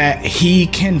 in that he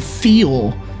can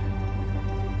feel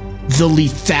the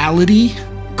lethality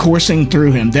coursing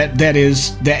through him, that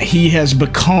he has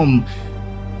become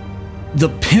the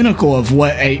pinnacle of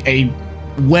what a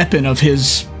weapon of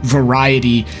his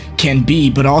variety can be,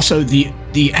 but also the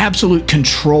the absolute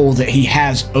control that he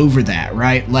has over that,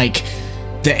 right? Like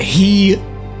that he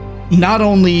not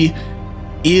only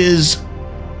is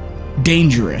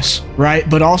dangerous, right,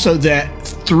 but also that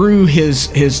through his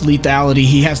lethality,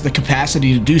 he has the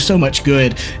capacity to do so much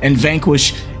good and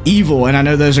vanquish evil. And I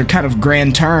know those are kind of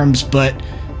grand terms, but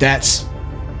that's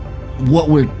what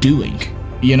we're doing,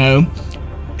 you know?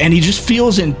 And he just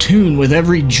feels in tune with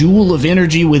every joule of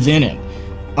energy within him.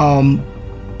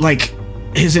 Like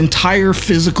his entire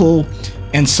physical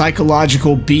and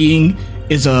psychological being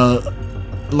is a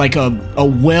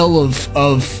well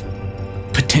of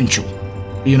potential,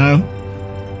 you know?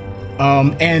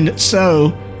 And so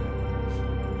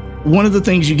one of the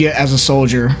things you get as a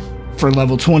soldier for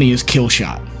level 20 is kill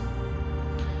shot.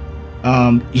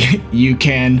 You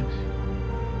can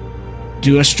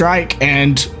do a strike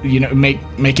and, you know,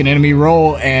 make an enemy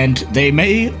roll, and they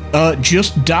may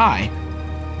just die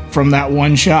from that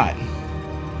one shot.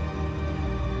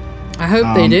 I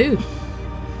hope they do.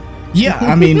 Yeah,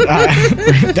 I mean,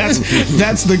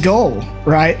 that's the goal,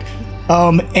 right?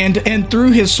 And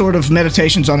through his sort of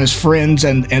meditations on his friends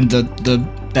and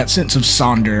that sense of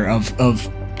Sonder of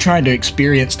trying to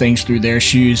experience things through their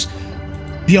shoes,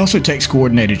 he also takes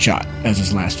coordinated shot as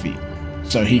his last feat,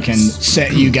 so he can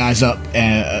set you guys up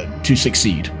to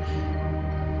succeed.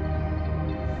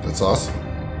 That's awesome.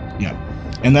 Yeah,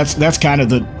 and that's kind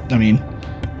of I mean,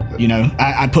 you know,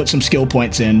 I put some skill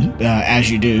points in, as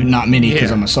you do. Not many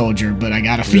because I'm a soldier, but I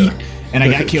got a feat and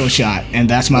I got kill shot, and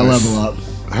that's my level up.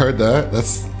 I heard that.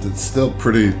 It's still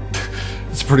pretty.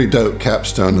 It's a pretty dope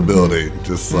capstone ability.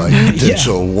 Just like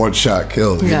potential one-shot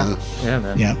kill. You know? Yeah,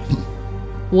 man. Yeah.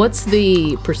 What's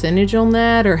the percentage on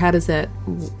that, or how does that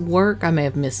work? I may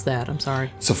have missed that. I'm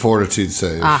sorry. It's a fortitude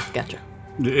save. Ah, gotcha.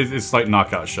 It's like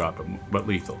knockout shot, but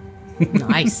lethal.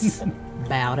 Nice.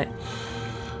 About it.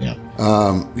 Yeah.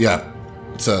 Yeah.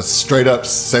 It's a straight up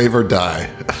save or die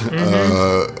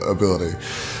ability.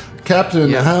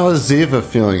 Captain, how is Ziva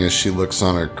feeling as she looks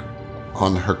on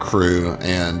her crew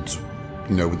and,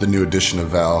 you know, with the new addition of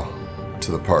Val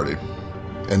to the party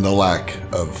and the lack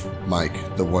of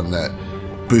Mike, the one that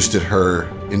boosted her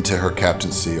into her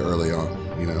captaincy early on,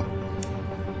 you know?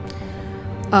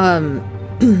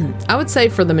 I would say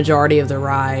for the majority of the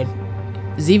ride,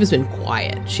 Ziva's been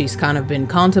quiet. She's kind of been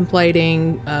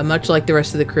contemplating, much like the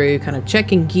rest of the crew, kind of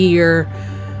checking gear,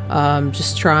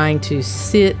 just trying to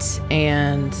sit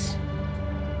and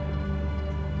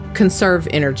conserve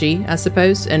energy, I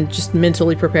suppose, and just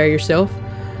mentally prepare yourself.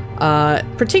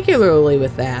 Particularly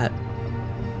with that,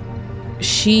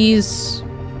 she's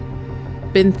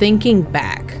been thinking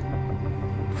back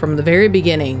from the very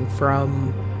beginning,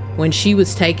 from when she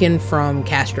was taken from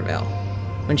Castrovel,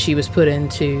 when she was put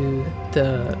into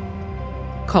the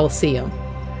Colosseum,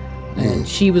 and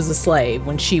she was a slave,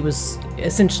 when she was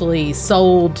essentially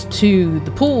sold to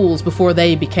the pools before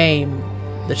they became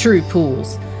the true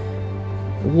pools.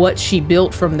 What she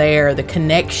built from there, the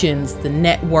connections, the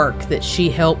network that she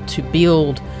helped to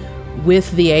build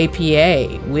with the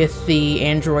APA, with the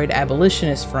Android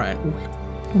Abolitionist Front,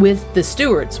 with the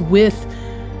Stewards, with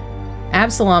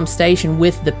Absalom Station,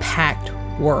 with the Pact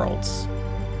Worlds.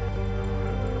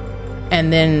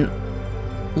 And then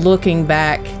looking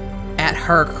back at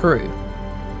her crew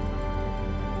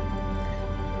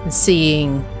and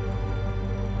seeing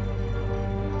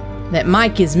that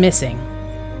Mike is missing.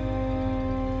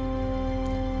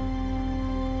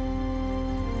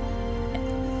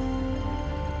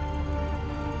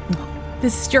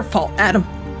 This is your fault, Adam.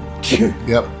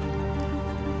 Yep.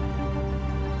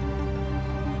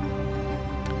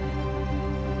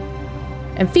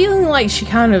 And feeling like she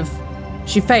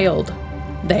failed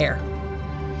there.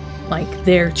 Like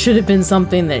there should have been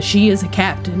something that she as a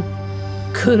captain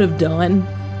could have done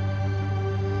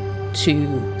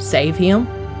to save him.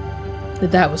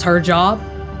 That was her job.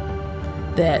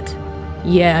 That,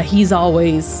 yeah, he's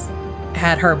always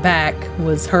had her back,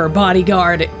 was her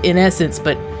bodyguard in essence,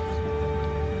 but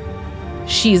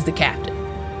she's the captain.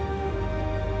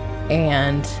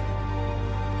 And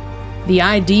the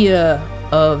idea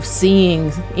of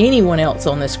seeing anyone else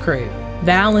on this crew,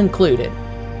 Val included,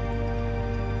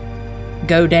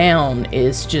 go down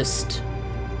is just...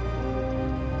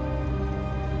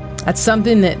 that's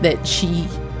something that she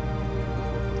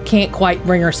can't quite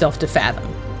bring herself to fathom.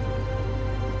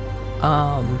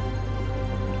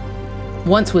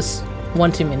 Once was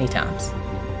one too many times.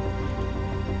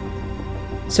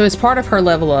 So as part of her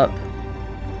level up,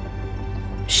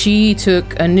 she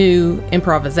took a new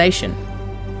improvisation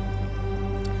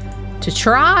to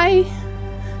try,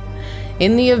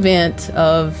 in the event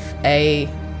of a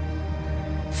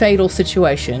fatal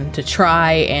situation, to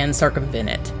try and circumvent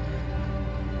it.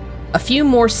 A few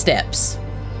more steps.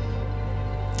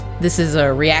 This is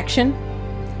a reaction.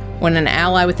 When an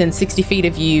ally within 60 feet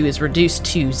of you is reduced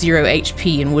to 0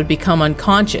 HP and would become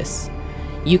unconscious,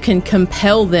 you can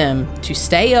compel them to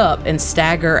stay up and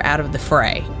stagger out of the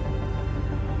fray.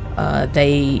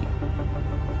 They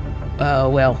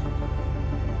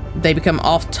become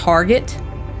off target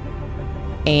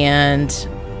and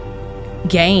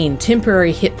gain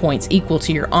temporary hit points equal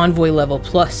to your envoy level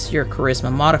plus your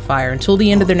charisma modifier until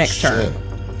the end of their next turn.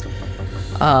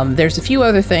 There's a few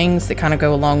other things that kind of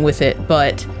go along with it,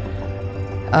 but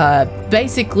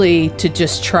basically to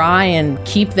just try and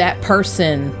keep that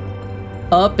person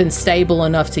up and stable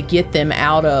enough to get them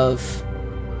out of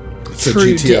It's true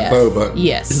a GTFO death. button.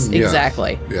 Yes, Yeah.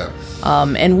 exactly. Yeah.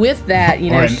 And with that,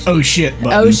 Or an oh shit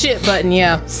button. oh shit button,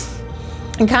 yeah.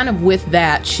 And kind of with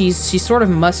that, she's sort of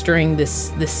mustering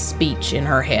this speech in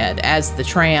her head as the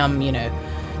tram,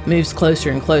 moves closer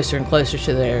and closer and closer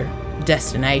to their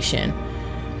destination.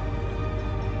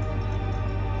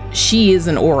 She is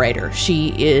an orator.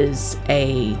 She is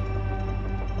a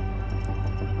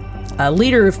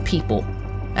leader of people.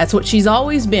 That's what she's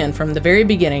always been from the very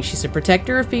beginning. She's a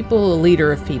protector of people, a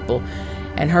leader of people.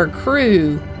 And her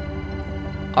crew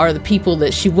are the people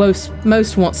that she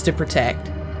most wants to protect.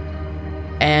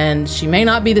 And she may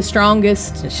not be the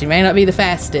strongest, and she may not be the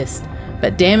fastest,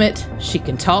 but damn it, she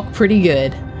can talk pretty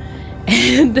good.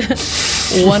 And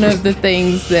one of the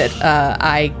things that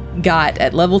I got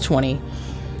at level 20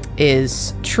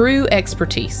 is true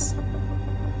expertise.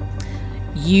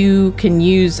 You can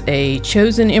use a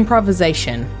chosen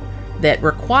improvisation that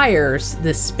requires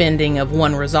the spending of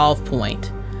 1 resolve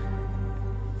point.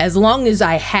 As long as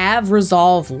I have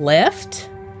resolve left,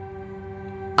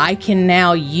 I can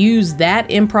now use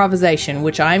that improvisation,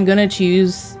 which I'm going to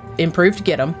choose improve to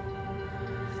get them.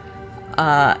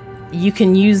 You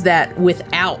can use that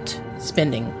without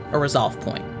spending a resolve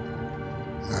point.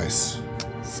 Nice.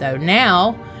 So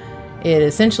now, it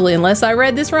essentially, unless I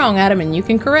read this wrong, Adam, and you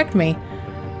can correct me,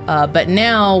 but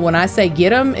now when I say get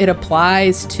them, it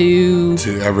applies to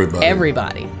everybody.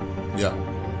 Everybody. Yeah.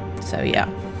 So yeah.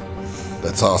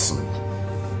 That's awesome.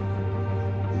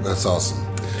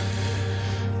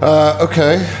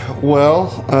 Okay.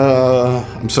 Well,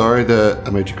 I'm sorry that I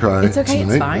made you cry. It's okay.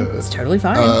 tonight. It's fine. It's totally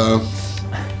fine.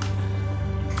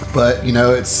 But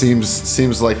it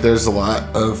seems like there's a lot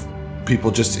of people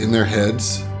just in their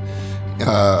heads,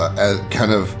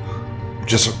 kind of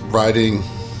just riding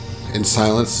in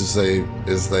silence as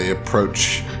they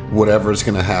approach whatever is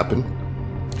going to happen.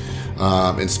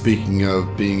 And speaking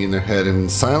of being in their head in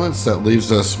silence, that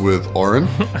leaves us with Oren,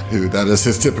 who that is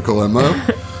his typical MO.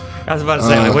 I was about to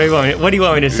say, what do you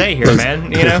want me to say here,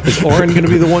 man? Is Oren going to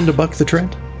be the one to buck the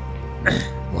trend?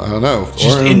 Well, I don't know.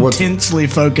 Just Oren, intensely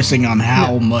focusing on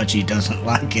how much he doesn't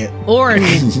like it. Oren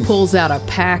pulls out a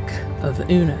pack of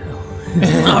Uno.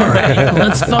 All right,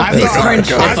 let's fuck this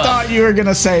friendship I up. thought you were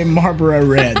gonna say Marlboro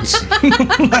Reds.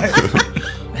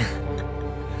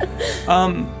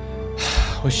 Well,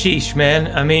 sheesh, man.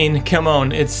 I mean, come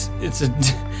on. It's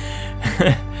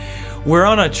a we're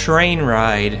on a train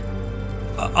ride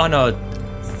on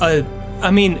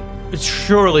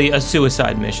surely a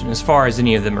suicide mission as far as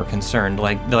any of them are concerned.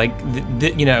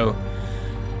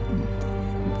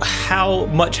 How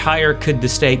much higher could the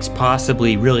stakes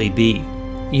possibly really be?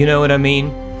 You know what I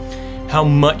mean? How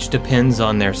much depends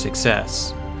on their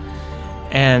success.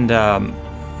 And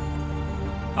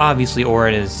obviously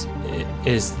Oren is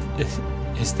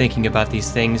thinking about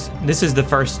these things. This is the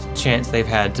first chance they've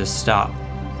had to stop,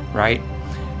 right?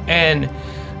 And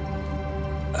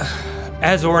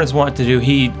as Oren's wont to do,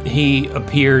 he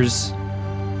appears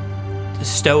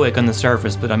stoic on the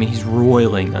surface, but I mean he's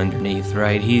roiling underneath,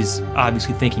 right? He's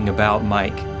obviously thinking about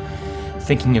Mike,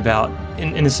 thinking about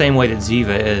in the same way that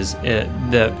Ziva is,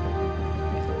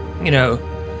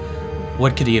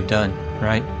 what could he have done,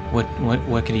 right?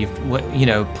 What could he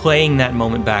have, playing that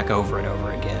moment back over and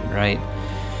over again, right?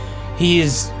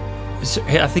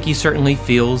 I think he certainly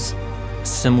feels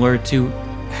similar to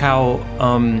how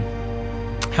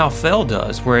Fel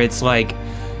does, where it's like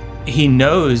he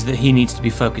knows that he needs to be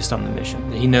focused on the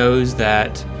mission. He knows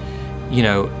that,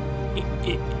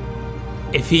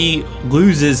 if he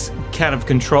loses kind of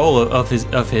control of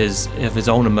his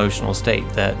own emotional state,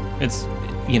 that it's,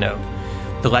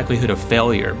 the likelihood of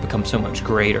failure becomes so much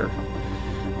greater.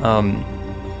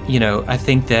 I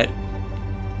think that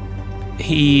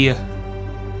he,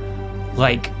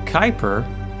 like Kuiper,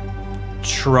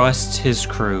 trusts his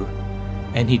crew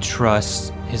and he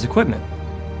trusts his equipment.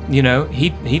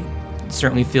 He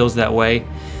certainly feels that way.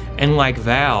 And like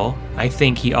Val, I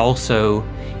think he also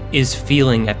is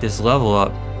feeling at this level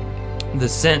up the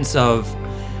sense of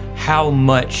how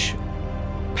much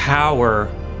power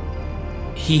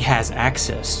he has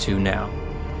access to now.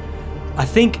 I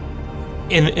think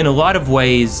in a lot of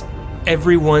ways,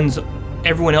 everyone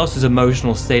else's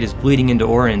emotional state is bleeding into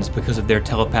Orin's because of their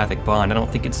telepathic bond. I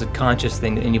don't think it's a conscious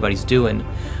thing that anybody's doing,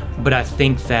 but I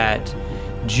think that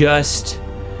just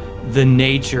the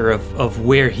nature of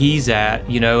where he's at,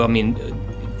 I mean,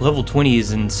 level 20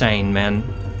 is insane, man,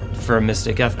 for a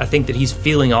mystic. I think that he's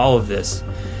feeling all of this,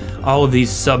 all of these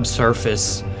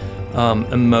subsurface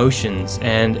emotions,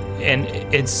 and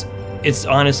it's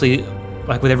honestly,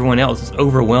 like with everyone else, it's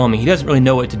overwhelming. He doesn't really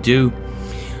know what to do,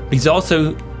 but he's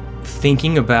also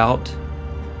thinking about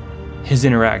his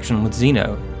interaction with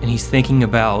Zeno, and he's thinking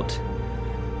about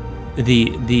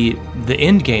the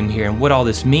end game here and what all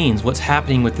this means. What's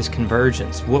happening with this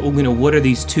convergence? What are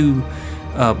these two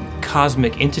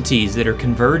cosmic entities that are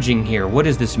converging here? What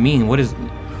does this mean?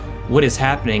 What is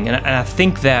happening? And I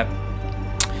think that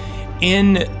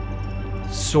in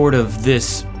sort of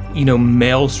this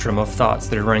maelstrom of thoughts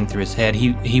that are running through his head,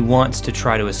 he wants to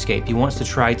try to escape. He wants to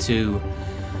try to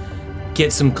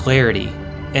get some clarity,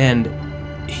 and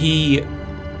he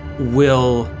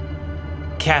will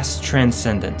cast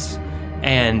transcendence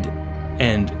and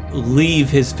leave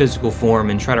his physical form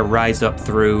and try to rise up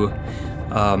through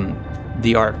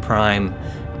the Arc Prime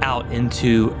out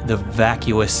into the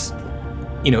vacuous,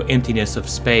 emptiness of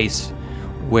space,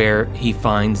 where he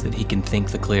finds that he can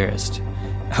think the clearest,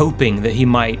 hoping that he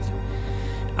might,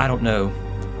 I don't know,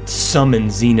 summon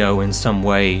Zeno in some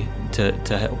way to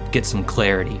help get some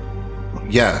clarity.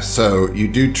 Yeah, so you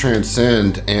do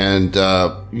transcend, and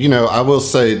I will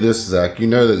say this, Zach. You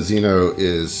know that Zeno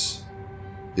is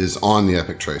on the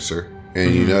Epic Tracer,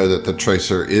 and you know that the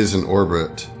Tracer is in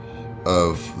orbit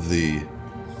of the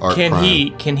Arc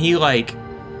Prime. Can he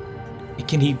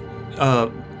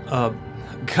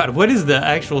God, what is the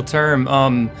actual term?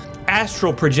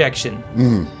 Astral projection.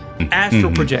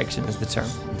 Astral projection is the term.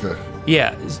 Okay.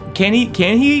 Yeah. Can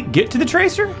he get to the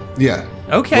Tracer? Yeah.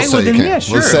 Okay, well then, yeah,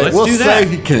 sure. Let's do that. We'll say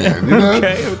he can.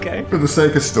 Okay. For the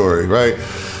sake of story, right?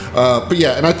 But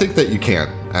yeah, and I think that you can,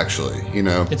 actually,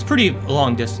 It's pretty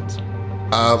long distance.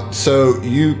 So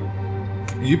you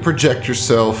project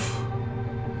yourself,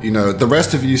 the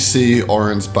rest of you see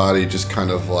Orin's body just kind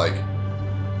of like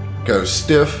go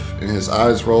stiff, and his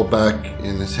eyes roll back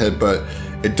in his head, but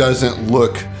it doesn't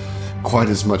look quite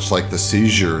as much like the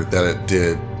seizure that it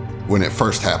did when it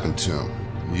first happened to him.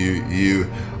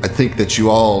 I think that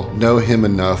you all know him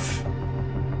enough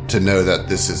to know that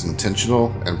this is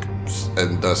intentional,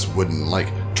 and thus wouldn't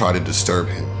try to disturb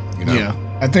him. Yeah,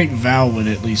 I think Val would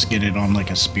at least get it on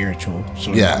a spiritual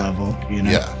sort of level.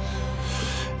 Yeah.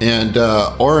 And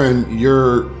Orin,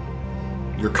 your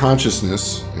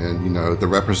consciousness and the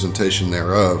representation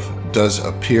thereof does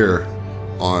appear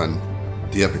on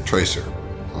the Epic Tracer,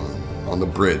 on the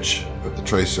bridge of the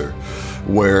Tracer,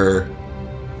 where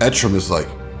Etram is like,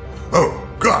 "Oh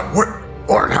God, what,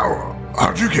 Orin?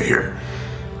 How'd you get here?"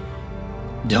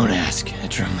 Don't ask,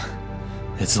 Etram.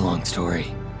 It's a long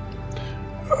story.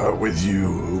 With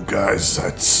you guys,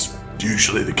 that's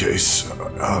usually the case.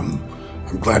 I'm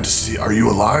glad to see. Are you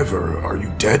alive or are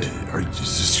you dead? Is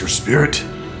this your spirit?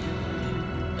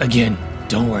 Again,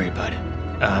 don't worry about it.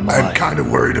 I'm kind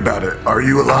of worried about it. Are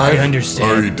you alive? I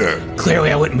understand. Or are you dead?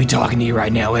 Clearly, I wouldn't be talking to you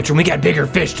right now, Etram. We got bigger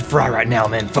fish to fry right now,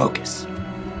 man. Focus.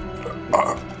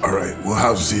 All right. Well,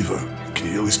 how's Ziva? Can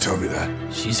you at least tell me that?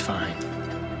 She's fine.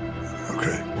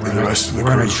 Okay. And the rest of the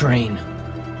crew? We're on a train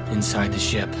inside the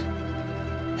ship,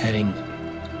 heading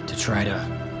to try to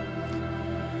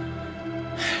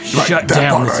shut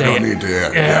down the I don't need to.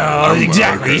 Yeah,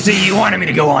 exactly. Okay. You see, you wanted me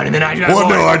to go on, and then I. Well,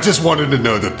 no, I just wanted to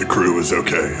know that the crew was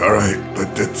okay. All right,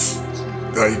 but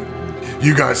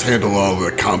you guys handle all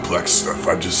the complex stuff.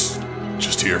 I'm just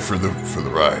here for the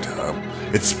ride.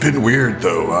 It's been weird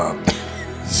though.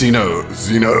 Zeno.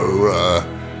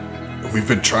 We've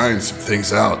been trying some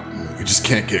things out. And we just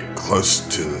can't get close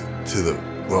to the.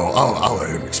 Well, I'll let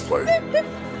him explain.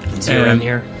 Zeno in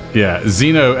here. Yeah,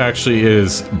 Zeno actually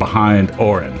is behind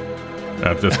Orin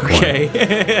at this point. Okay.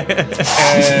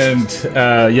 And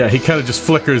he kind of just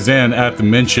flickers in at the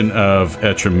mention of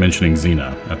Etram mentioning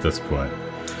Zeno at this point.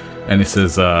 And he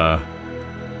says,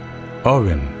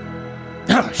 Orin.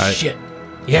 Oh, shit.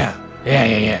 Yeah.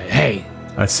 Hey.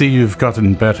 I see you've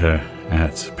gotten better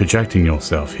at projecting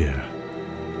yourself here.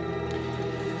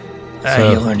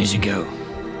 You learn as you go.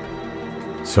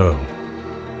 So,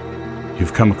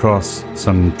 you've come across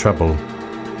some trouble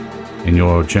in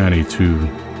your journey to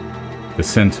the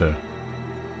center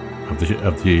of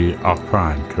the Arc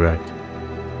Prime, correct?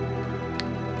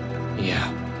 Yeah.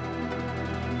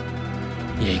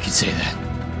 Yeah, you could say that.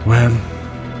 Well,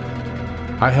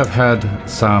 I have had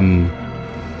some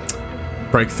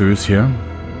breakthroughs here,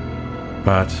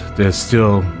 but there's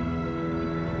still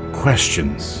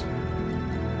questions.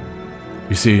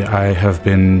 You see, I have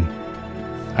been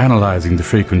analyzing the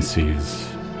frequencies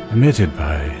emitted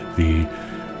by the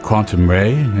quantum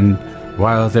ray, and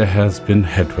while there has been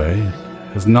headway, it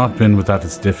has not been without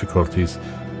its difficulties.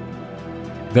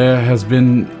 There has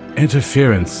been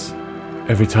interference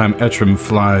every time Tram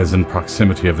flies in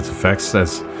proximity of its effects,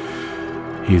 as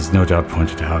he's no doubt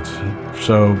pointed out.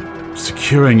 So,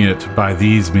 securing it by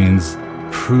these means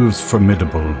proves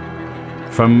formidable.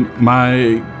 From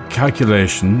my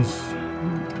calculations,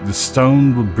 the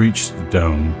stone will breach the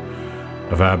dome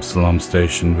of Absalom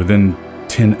Station within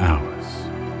 10 hours.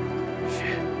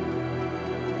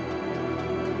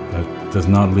 That does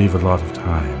not leave a lot of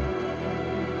time.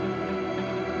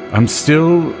 I'm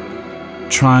still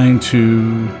trying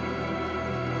to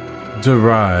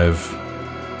derive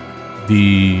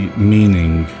the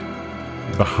meaning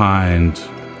behind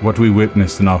what we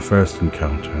witnessed in our first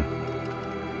encounter.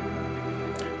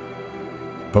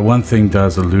 But one thing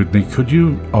does elude me. Could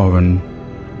you, Oren,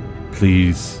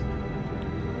 please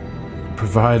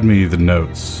provide me the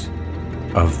notes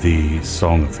of the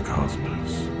Song of the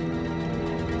Cosmos?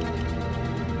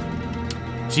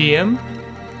 GM?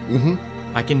 Mm-hmm.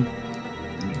 I can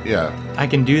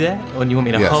do that? Or do you want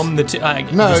me to hum the you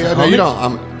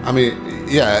don't. I mean,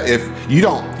 if you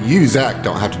don't, you, Zach,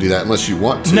 don't have to do that unless you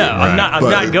want to. No, I'm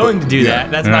not going to do that.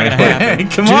 That's not going to happen.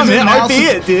 Come on, man.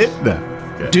 RP it, dude. No.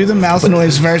 Do the mouth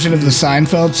noise version of the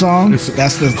Seinfeld song.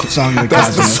 That's the Song of the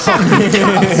Cosmos.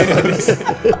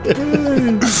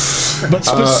 But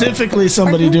specifically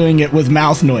somebody doing it with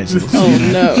mouth noises. Oh,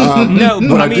 no. No,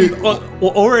 but I mean,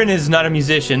 Oren is not a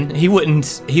musician. He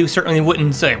certainly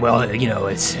wouldn't say, well,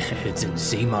 it's in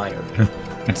C minor.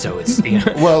 So it's,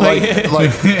 Well,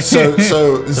 so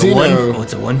Zeno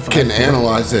it's a 1-5 can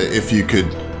analyze it if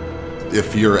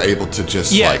you're able to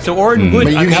just so Oren would.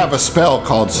 But you have a spell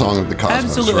called Song of the Cosmos,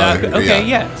 absolutely. right? Okay,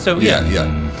 yeah. So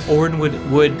yeah. Oren would,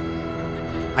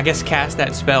 I guess, cast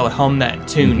that spell, hum that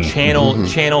tune,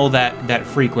 channel that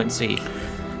frequency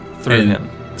through him.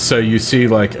 So you see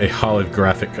like a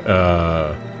holographic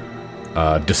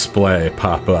display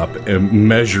pop up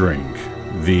measuring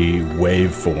the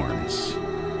waveforms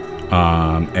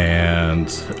and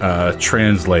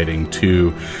translating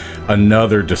to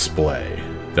another display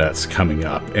that's coming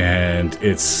up, and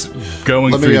it's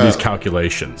going through these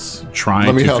calculations,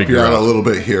 trying to figure out. Let me help you out a little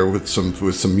bit here with some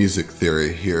music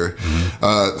theory here.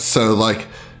 Mm-hmm. So, like,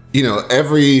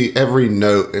 every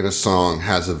note in a song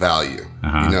has a value.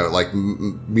 Like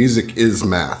music is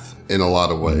math in a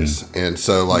lot of ways, and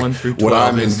so like 1 through 12 what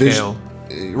I'm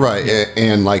envisioning, right,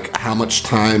 and like how much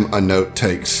time a note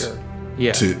takes. Sure.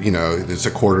 Yeah. To it's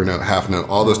a quarter note, half note,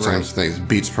 all those types of things,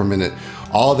 beats per minute.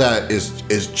 All that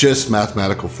is just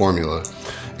mathematical formula.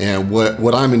 And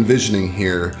what I'm envisioning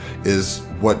here is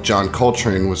what John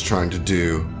Coltrane was trying to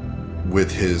do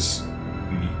with his,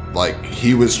 like,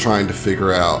 he was trying to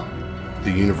figure out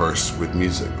the universe with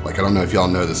music. Like, I don't know if y'all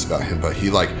know this about him, but he,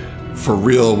 like, for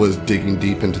real was digging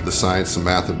deep into the science and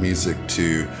math of music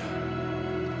to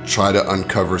try to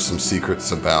uncover some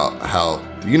secrets about how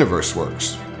the universe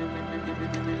works.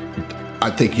 I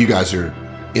think you guys are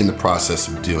in the process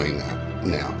of doing that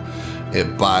now,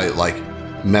 by like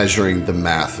measuring the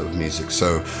math of music.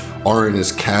 So Oren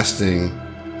is casting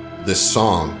this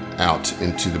song out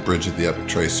into the bridge of the epic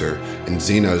tracer, and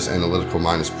Zeno's analytical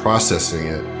mind is processing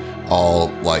it all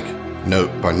like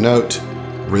note by note,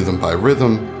 rhythm by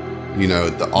rhythm,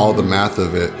 all the math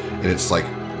of it, and it's like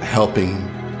helping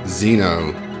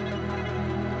Zeno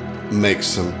make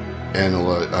some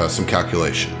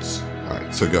calculations. All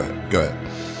right, so go ahead.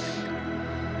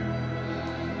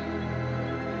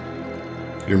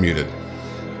 You're muted.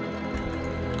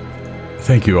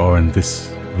 Thank you, Oren.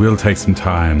 This will take some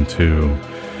time to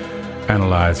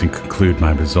analyze and conclude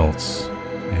my results.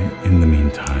 In the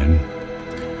meantime,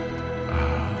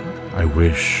 I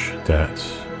wish that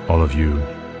all of you,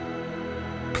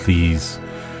 please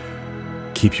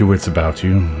keep your wits about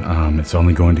you. It's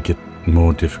only going to get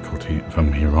more difficult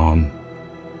from here on.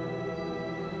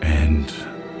 And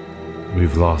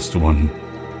we've lost one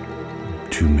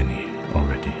too many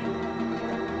already.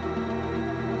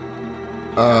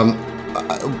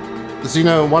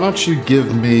 Zeno, why don't you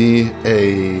give me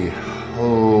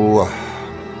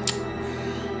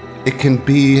it can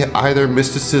be either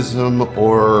mysticism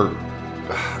or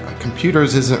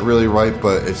computers isn't really right,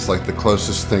 but it's like the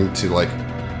closest thing to like,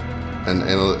 and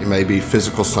it may be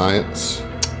physical science.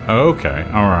 Okay,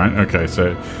 all right, okay,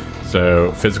 so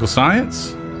physical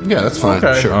science? Yeah, that's fine.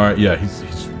 Okay, sure. all right, yeah,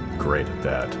 he's great at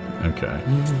that. Okay.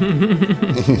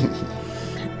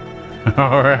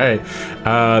 All right.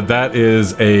 That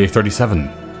is a 37.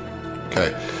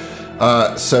 Okay.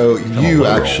 So you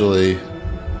actually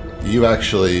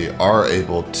are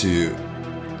able to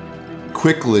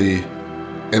quickly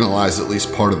analyze at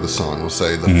least part of the song. We'll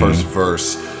say the first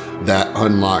verse that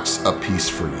unlocks a piece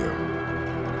for you.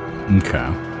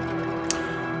 Okay.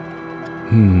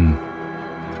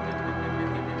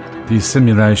 These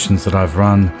simulations that I've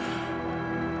run,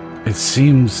 it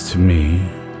seems to me,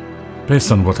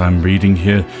 based on what I'm reading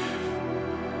here,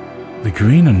 the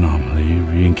green anomaly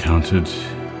we encountered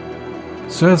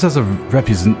serves as a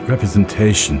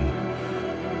representation,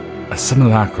 a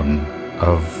simulacrum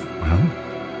of, well,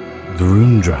 the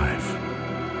rune drive.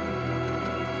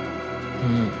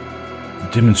 The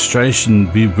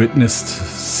demonstration we witnessed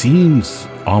seems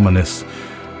ominous,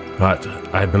 but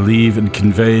I believe it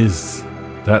conveys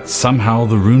that somehow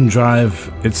the rune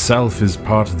drive itself is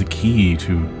part of the key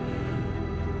to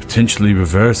potentially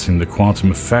reversing the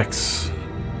quantum effects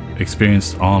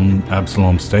experienced on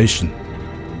Absalom Station.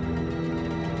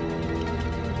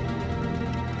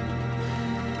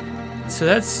 So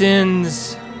that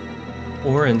sends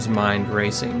Oren's mind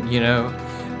racing, you know.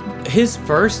 His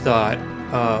first thought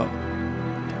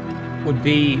would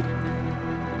be,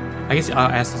 I guess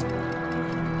I'll ask this,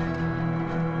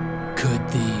 could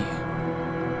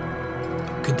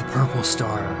the purple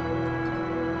star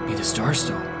be the Star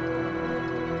Stone?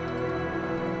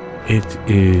 It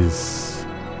is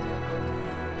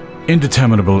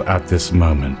indeterminable at this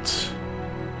moment.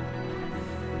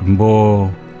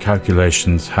 More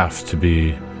calculations have to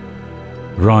be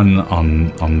run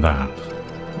on that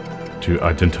to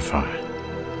identify.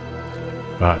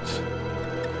 But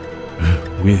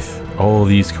with all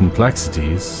these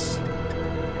complexities,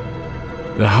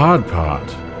 the hard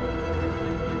part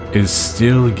is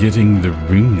still getting the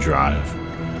rune drive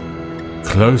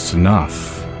close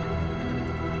enough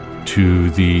to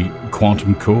the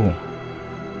quantum core.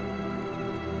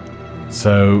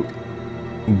 So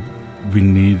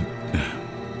the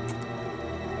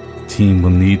team will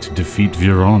need to defeat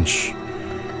Virange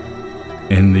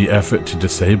in the effort to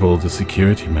disable the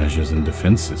security measures and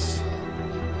defenses.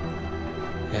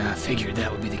 Yeah, I figured that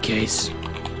would be the case.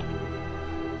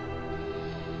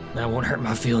 That won't hurt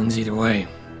my feelings either way.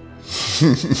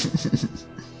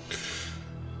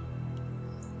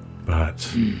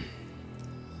 But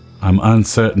I'm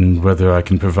uncertain whether I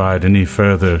can provide any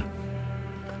further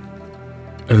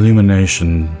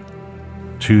illumination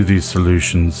to these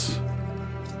solutions.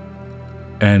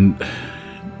 And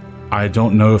I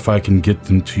don't know if I can get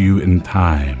them to you in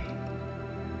time.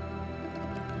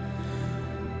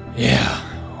 Yeah,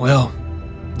 well,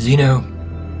 Zeno,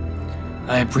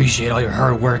 I appreciate all your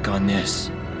hard work on this,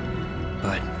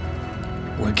 but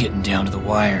we're getting down to the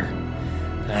wire,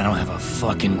 and I don't have a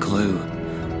fucking clue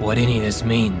what any of this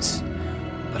means,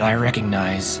 but I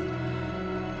recognize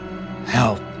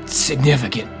how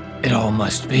significant it all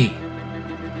must be.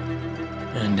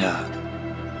 And,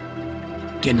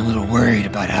 getting a little worried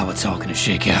about how it's all gonna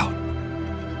shake out.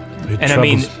 And I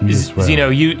mean, Zeno,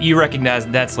 you recognize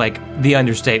that's like the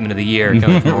understatement of the year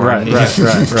coming from right.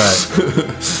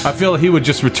 I feel he would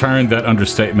just return that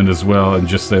understatement as well and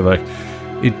just say like,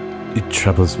 it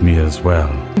troubles me as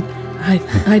well.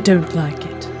 I don't like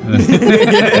it.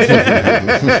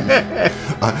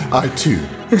 I too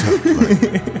don't like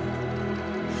it.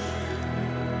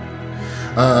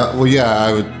 Well,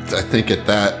 yeah, I think at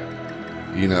that,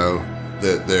 you know,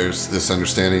 that there's this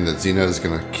understanding that Zeno is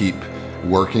going to keep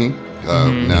working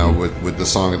now with the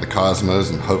Song of the Cosmos,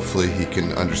 and hopefully he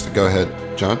can understand. Go ahead,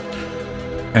 John.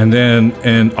 And then,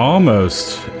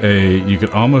 you could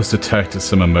almost detect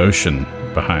some emotion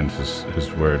behind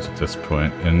his words at this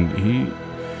point, and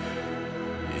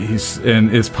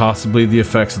it's possibly the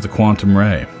effects of the quantum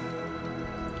ray.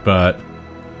 But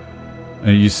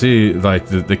you see, like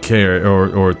the care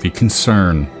or the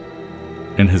concern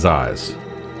in his eyes,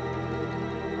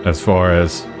 as far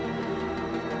as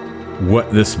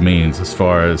what this means, as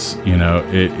far as, you know,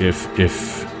 if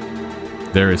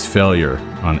there is failure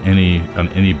on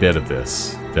any bit of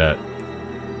this, that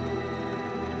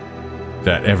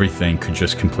everything could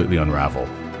just completely unravel.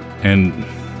 And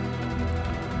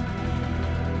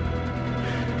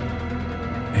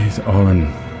Oren,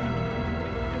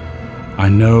 I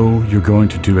know you're going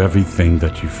to do everything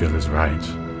that you feel is right.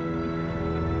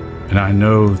 And I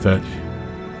know that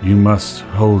you must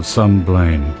hold some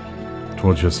blame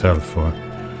towards yourself for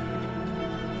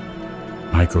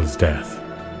Michael's death.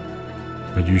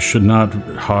 But you should not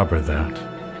harbor that.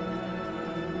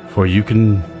 For you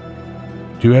can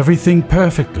do everything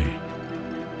perfectly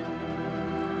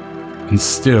and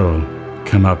still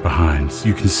come out behind.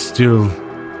 You can still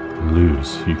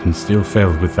lose. You can still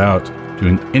fail without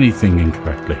doing anything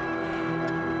incorrectly.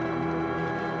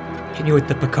 Hit you with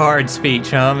the Picard speech,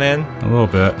 huh, man? A little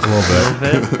bit. A little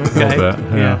bit. Okay. A little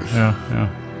bit. Yeah.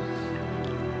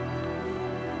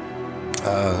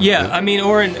 Yeah, I mean,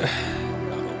 Oren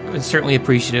is certainly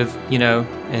appreciative,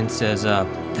 and says,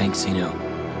 thanks, All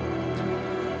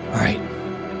right.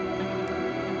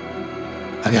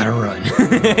 I gotta run.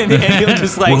 and he'll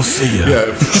just We'll see you.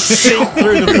 sink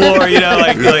through the floor,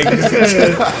 like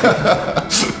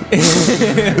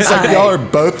It's like y'all are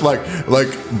both like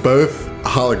both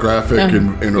holographic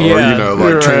and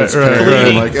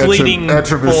transparent. Fleeting- fleeting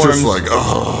Etram is just forms. like,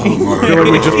 oh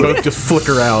my We just both just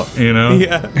flicker out,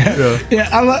 Yeah,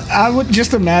 I would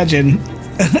just imagine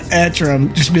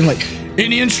Etram just being like,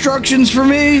 any instructions for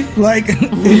me? Like,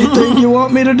 anything you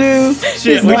want me to do?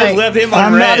 Shit, we just left him on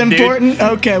I'm red, not dude. important?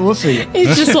 Okay, we'll see.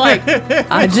 It's just like,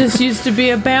 I just used to be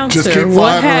a bouncer. Just keep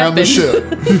What flying around the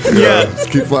happened? ship. Just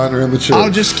keep flying around the ship.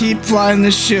 I'll just keep flying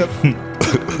this ship,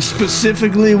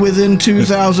 specifically within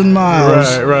 2,000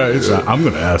 miles. Right. So I'm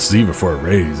going to ask Ziva for a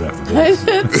raise after this.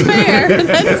 That's fair.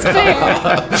 That's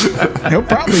fair. He'll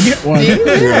probably get one. He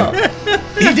will.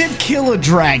 He did kill a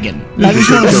dragon. I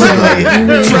just want to say,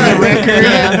 for the record,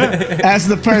 as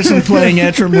the person playing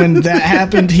Etram when that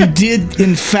happened, he did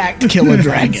in fact kill a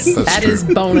dragon. That is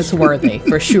bonus worthy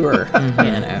for sure.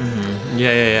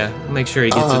 Yeah. Make sure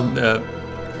he gets a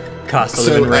cost of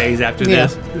so, living raise after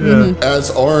this.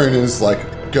 As Oren is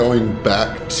like going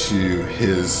back to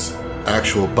his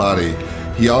actual body,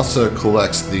 he also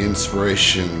collects the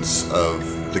inspirations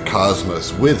of the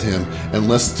cosmos with him, and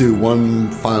let's do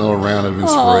one final round of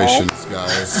inspirations,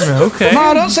 guys. Okay.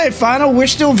 No, don't say final. We're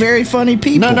still very funny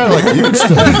people. No, like you can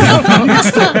still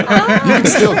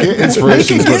get We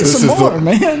inspirations, can but get some more,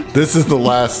 man. this is the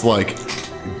last like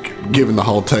giving the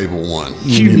whole table one.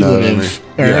 Cumulative,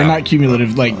 or not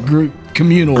cumulative, like group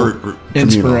communal Communal,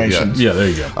 inspirations. Yeah, there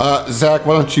you go. Zach,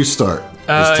 why don't you start this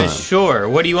time? Sure.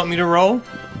 What do you want me to roll?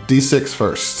 D6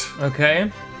 first. Okay.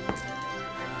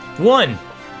 1.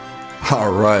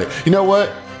 All right. You know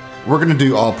what? We're gonna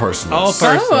do all personals. All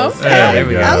personals. Oh, okay. There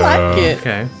we go. I like it.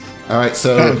 Okay. All right.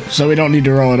 So, So we don't need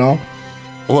to roll at all.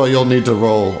 well, you'll need to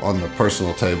roll on the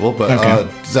personal table, but Okay.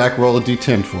 Zach, roll a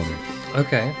D10 for me.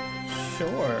 Okay.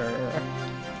 Sure.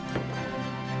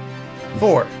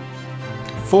 4.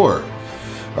 4. All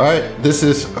right. This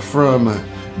is from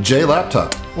J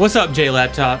Laptop. What's up, J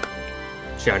Laptop?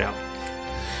 Shout out.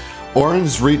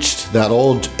 Oren's reached that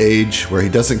old age where he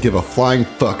doesn't give a flying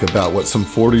fuck about what some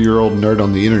 40-year-old nerd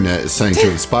on the internet is saying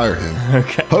to inspire him.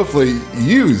 Okay. Hopefully,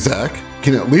 you, Zach,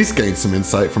 can at least gain some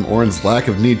insight from Oren's lack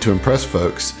of need to impress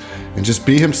folks and just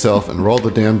be himself and roll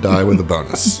the damn die with a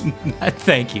bonus.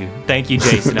 Thank you,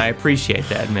 Jason. I appreciate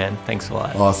that, man. Thanks a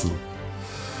lot. Awesome.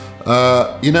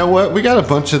 You know what? We got a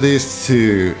bunch of these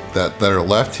two that are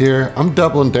left here. I'm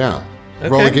doubling down.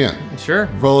 Roll Okay. again. Sure.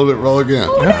 Roll again.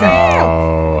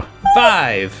 Oh.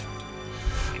 5.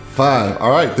 5. All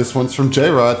right, this one's from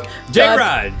J-Rod.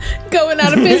 J-Rod. Going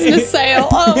out of business sale.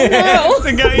 Oh, no.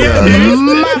 The guy, dude.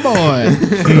 My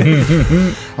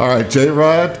boy. All right,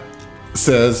 J-Rod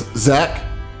says, Zach,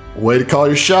 way to call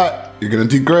your shot. You're going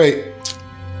to do great.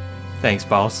 Thanks,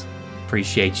 boss.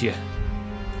 Appreciate you.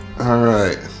 All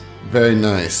right, very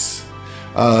nice.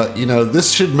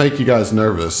 This should make you guys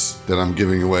nervous that I'm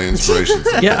giving away inspirations.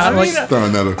 Yeah, I like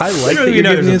Throwing that. I like that You you're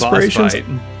know giving there's a boss inspirations.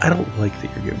 fight. I don't like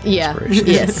that you're giving Yeah, inspirations.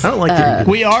 yes. I don't like that.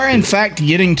 We are, in fact,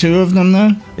 getting 2 of them,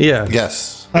 though. Yeah.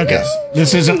 Yes. Okay. Yes.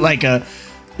 This isn't like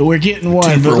we're getting 1,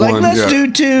 2 but for like, 1, let's yeah. do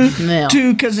 2. No.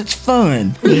 2 because it's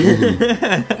fun.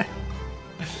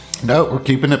 No, we're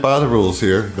keeping it by the rules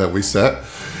here that we set.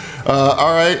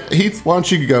 All right, Heath, why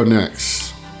don't you go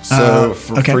next? So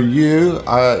okay. for you,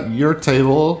 your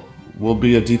table will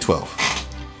be a D12.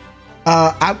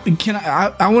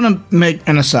 I want to make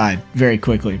an aside very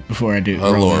quickly before I do.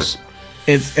 Oh, roll Lord. this.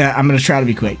 It's I'm going to try to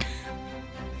be quick.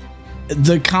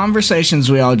 The conversations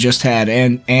we all just had,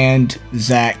 and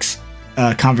Zach's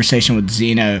conversation with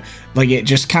Zeno, like it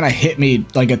just kind of hit me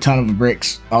like a ton of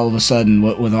bricks all of a sudden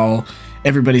with all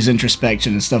everybody's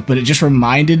introspection and stuff. But it just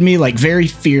reminded me like very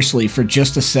fiercely for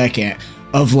just a second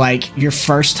of like your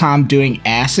first time doing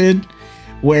acid,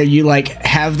 where you like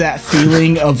have that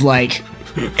feeling of like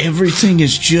everything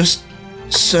is just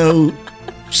so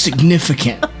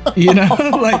significant, you know,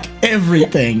 like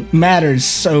everything matters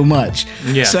so much.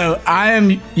 Yeah. So I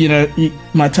am,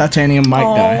 my titanium mic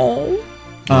die.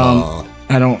 I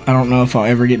don't know if I'll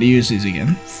ever get to use these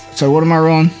again. So what am I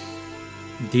rolling?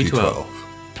 D12.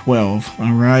 12.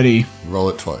 Alrighty. Roll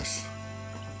it twice.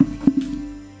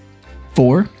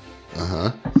 4.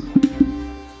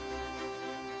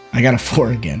 I got a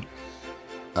 4 again.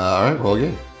 All right, roll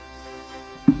again.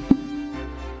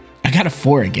 I got a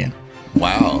 4 again.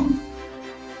 Wow.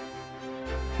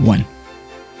 1.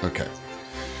 Okay.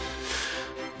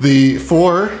 The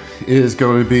 4 is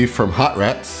going to be from Hot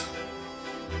Rats.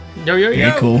 Yo, yo, Very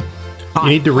yo. cool. You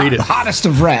need to read it. Hottest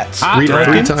of rats. Read it 3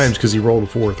 Dragons? times because he rolled a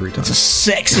 4 3 It's a times.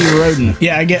 sexy rodent.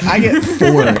 Yeah, I get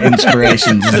 4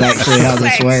 inspirations is actually how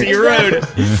this works. You wrote it.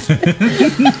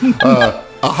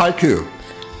 A haiku.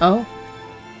 Oh.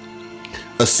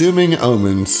 Assuming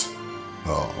omens.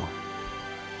 Oh.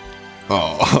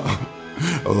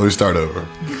 Let me start over.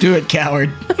 Do it,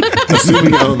 coward.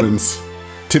 Assuming omens.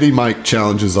 Titty Mike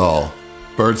challenges all.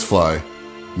 Birds fly.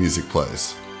 Music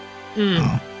plays.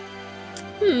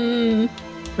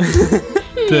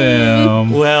 Damn.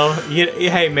 Well,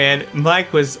 hey, man,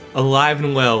 Mike was alive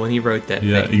and well when he wrote that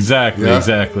Yeah, thing. exactly, Yeah.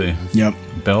 exactly. Yep.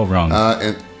 Bell rung.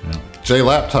 And J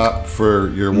Laptop for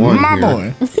your one My here.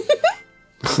 boy.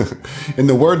 In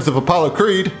the words of Apollo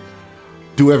Creed,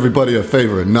 do everybody a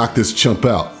favor and knock this chump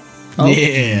out.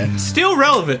 Yeah. Still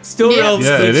relevant. Still Yeah. relevant.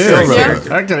 yeah, it Still is.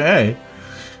 relevant. Okay,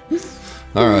 hey.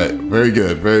 All right, very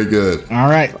good, very good. All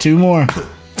right, 2 more.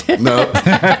 No,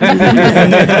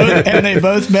 And they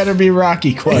both better be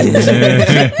Rocky quotes.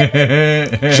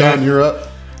 John, you're up.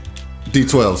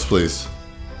 D12s, please.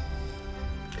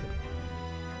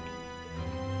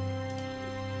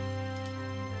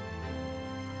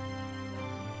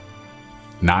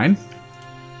 Nine.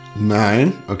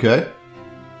 9, okay.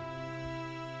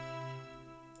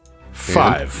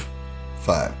 5.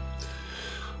 5.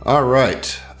 All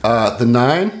right, the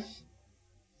 9.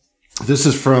 This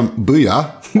is from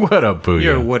Booyah. What up, Booyah?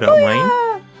 You're what up,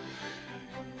 Wayne?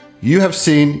 You have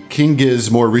seen King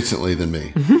Giz more recently than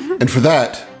me, and for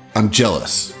that, I'm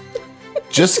jealous.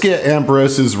 Just get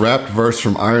Ambrose's rapped verse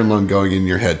from Iron Lung going in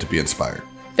your head to be inspired.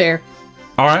 Fair.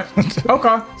 All right.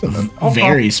 Okay.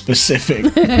 Very specific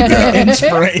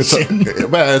inspiration.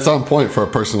 Well, it's on point for a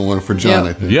personal one for John,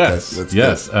 Yep. I think. Yes. That's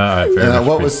yes. good. Very much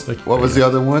What was the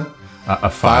other one? a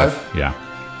 5? Yeah.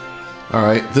 All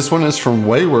right, this one is from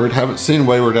Wayward. Haven't seen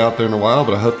Wayward out there in a while,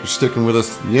 but I hope you're sticking with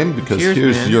us at the end because Cheers,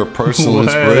 here's man. your personal Way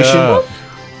inspiration. up.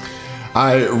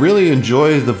 I really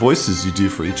enjoy the voices you do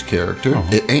for each character.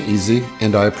 It ain't easy,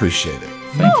 and I appreciate it.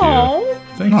 Thank Aw. you.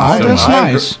 Thank you Aw, so that's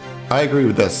much. nice. I agree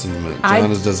with that sentiment. I- John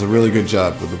does a really good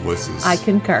job with the voices. I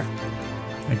concur.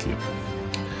 Thank you.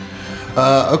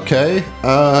 Okay,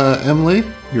 Emily,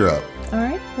 you're up. All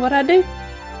right. What I do?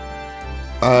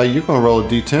 You're gonna roll a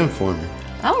d10 for me.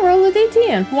 I'll roll a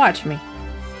d10. Watch me.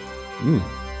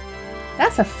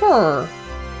 That's a fur.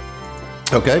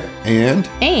 Okay, and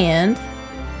And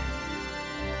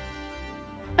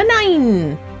a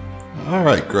 9. all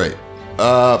right, great.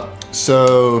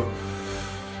 So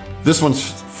this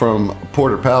one's from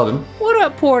Porter Paladin. What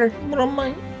up, Porter? What up,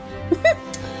 Mike?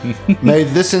 May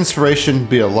this inspiration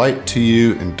be a light to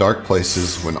you in dark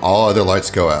places when all other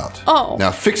lights go out. Oh. Now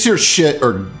fix your shit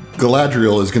or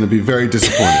Galadriel is going to be very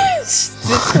disappointed.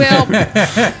 Well,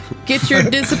 get your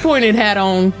disappointed hat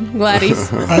on, Gladys.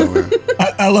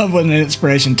 I love when the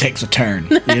inspiration takes a turn.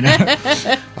 You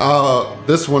know.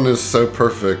 This one is so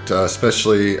perfect,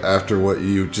 especially after what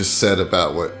you just said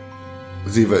about what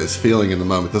Ziva is feeling in the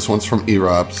moment. This one's from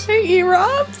Erobs. Hey,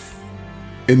 Robs.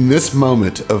 In this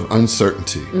moment of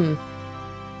uncertainty,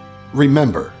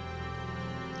 remember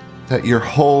that your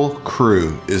whole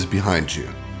crew is behind you.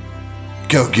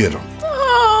 Go get them.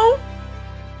 Oh.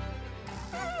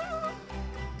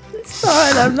 It's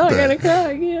fine. I'm not going to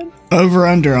cry again. Over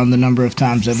under on the number of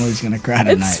times Emily's going to cry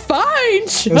tonight. It's fine.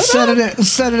 Shut Let's up.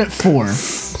 set it at 4.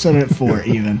 Set it at 4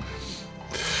 even.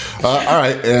 All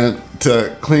right, and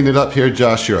to clean it up here,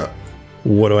 Josh, you're up.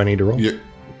 What do I need to roll?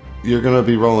 You're going to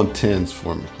be rolling 10s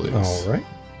for me, please. All right.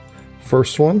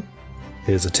 First one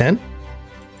is a 10.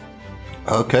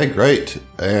 Okay, great.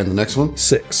 And the next one?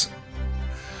 6.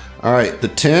 All right, the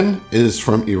 10 is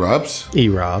from Erobs.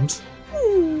 E-Robs.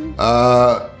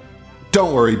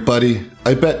 Don't worry, buddy.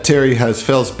 I bet Terry has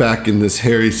Fell's back in this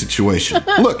hairy situation.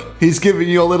 Look, he's giving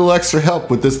you a little extra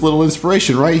help with this little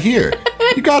inspiration right here.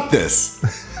 You got this.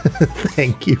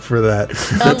 Thank you for that.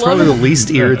 That's probably the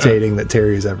least irritating that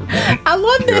Terry's ever been. I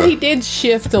love that he did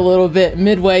shift a little bit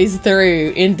midways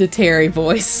through into Terry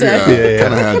voice. So. Yeah,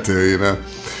 kind of had to, you know.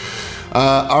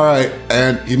 All right,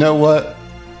 and you know what?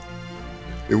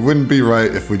 It wouldn't be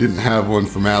right if we didn't have one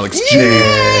from Alex G.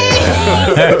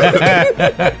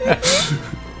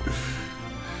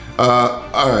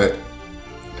 All right.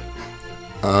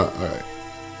 All right.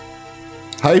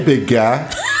 Hi, big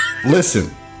guy. Listen,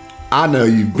 I know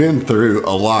you've been through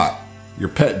a lot. Your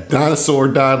pet dinosaur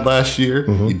died last year.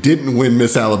 You didn't win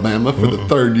Miss Alabama for the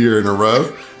third year in a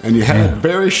row. And you had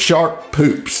very sharp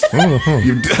poops.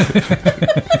 You've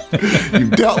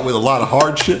dealt with a lot of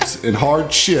hardships and hard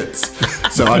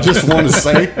shits. So I just want to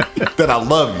say that I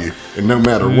love you. And no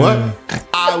matter what,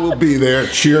 I will be there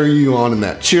cheering you on in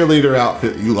that cheerleader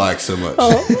outfit you like so much.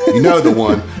 You know the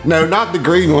one. No, not the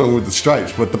green one with the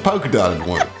stripes, but the polka dotted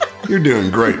one. You're doing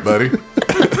great, buddy.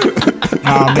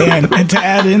 Oh, man. And to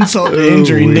add insult to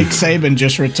injury, Nick Saban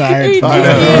just retired. Thank you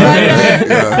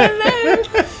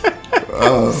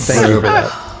for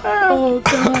that. Oh,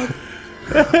 God.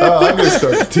 I'm going to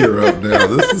start to tear up now.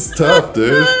 This is tough,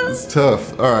 dude. This is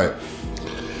tough. All right.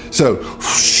 So,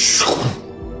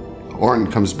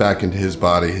 Orton comes back into his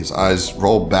body. His eyes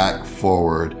roll back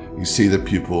forward. You see the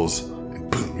pupils. And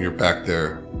boom, you're back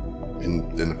there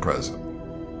in the present.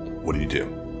 What do you do?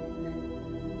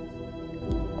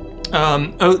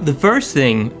 The first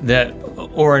thing that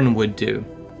Oren would do,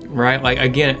 right? Like,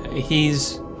 again,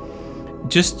 he's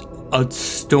just a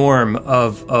storm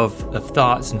of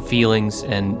thoughts and feelings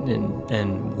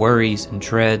and worries and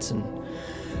dreads. And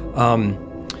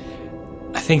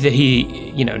I think that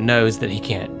he, knows that he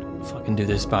can't fucking do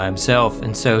this by himself.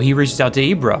 And so he reaches out to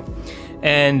Ibra.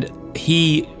 And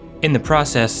he, in the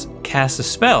process, casts a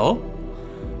spell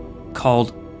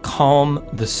called Calm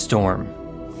the Storm.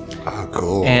 Oh,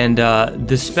 cool. And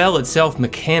the spell itself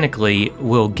mechanically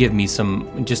will give me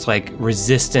some just like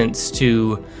resistance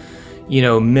to,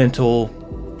 mental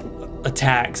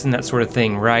attacks and that sort of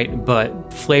thing, right?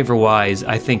 But flavor-wise,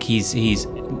 I think he's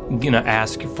gonna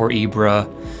ask for Ibra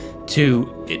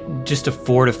to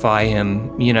fortify him,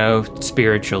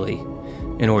 spiritually,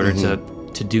 in order to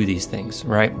do these things,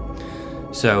 right?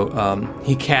 So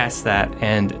he casts that,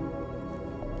 and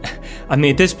I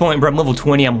mean, at this point, I'm level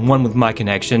 20. I'm 1 with my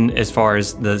connection, as far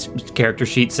as the character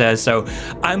sheet says. So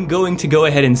I'm going to go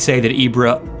ahead and say that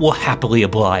Ibra will happily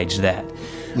oblige that.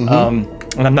 And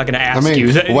I'm not going to ask you.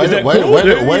 Is that way cool?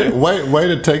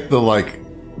 to take the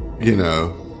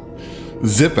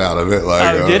zip out of it.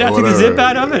 Like, did I take the zip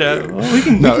out of it? We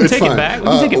can take it back. We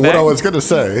can take it back. What I was going to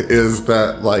say is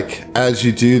that, like, as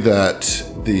you do that,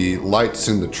 the lights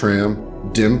in the tram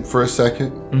dim for a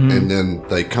second, and then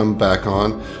they come back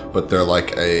on, but they're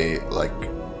like a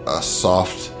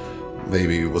soft,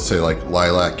 maybe we'll say like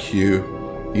lilac hue,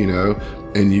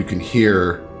 and you can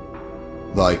hear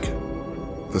like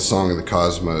the Song of the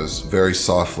Cosmos very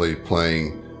softly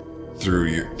playing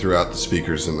throughout the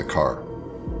speakers in the car.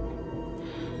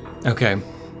 Okay,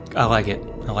 I like it.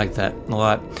 I like that a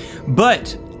lot.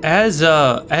 But as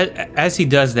he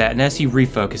does that, and as he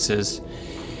refocuses,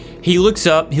 he looks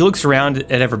up, he looks around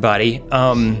at everybody.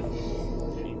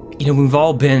 We've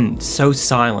all been so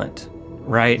silent,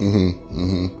 right?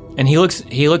 And he looks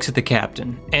at the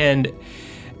captain, and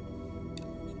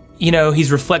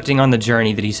he's reflecting on the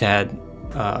journey that he's had,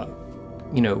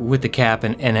 with the cap,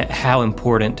 and how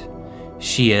important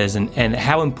she is, and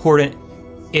how important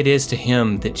it is to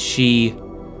him that she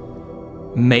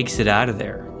makes it out of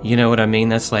there. You know what I mean?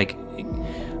 That's like,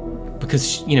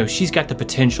 because she's got the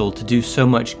potential to do so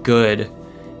much good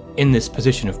in this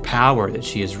position of power that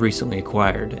she has recently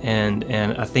acquired, and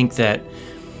I think that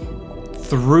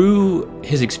through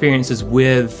his experiences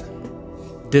with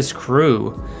this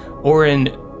crew,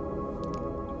 Oren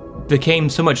became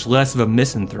so much less of a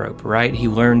misanthrope, right? He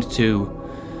learned to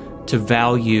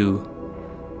value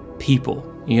people,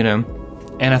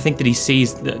 and I think that he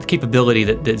sees the capability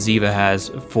that Ziva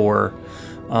has for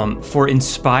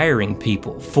inspiring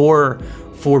people, for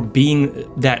being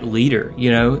that leader,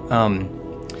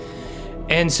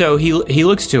 and so he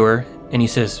looks to her and he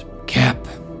says, "Cap,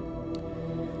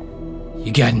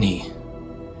 you got any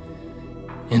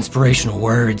inspirational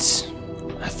words?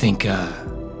 I think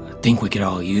we could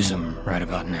all use them right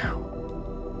about now."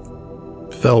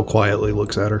 Fel quietly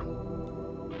looks at her.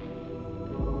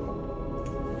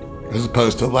 As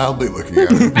opposed to loudly looking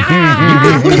at her.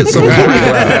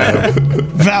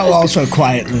 Val also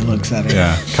quietly looks at her.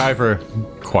 Yeah, Kyver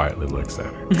quietly looks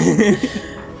at her.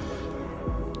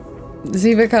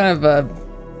 Ziva kind of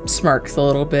smirks a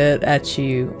little bit at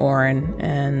you, Oren,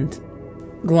 and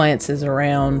glances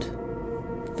around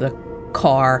the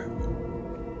car.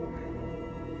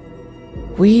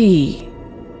 We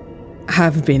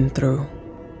have been through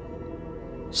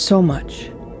so much.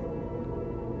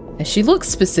 And she looks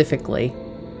specifically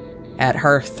at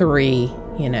her three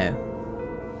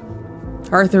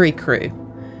crew.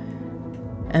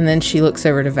 And then she looks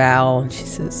over to Val and she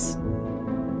says,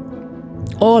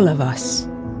 "All of us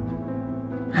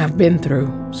have been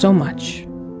through so much.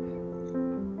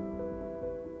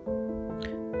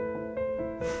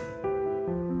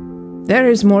 There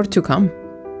is more to come.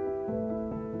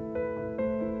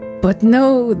 But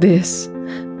know this.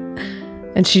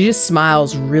 And she just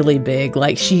smiles really big.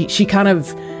 Like she kind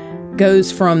of goes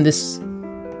from this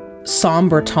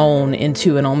somber tone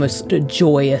into an almost a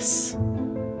joyous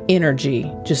energy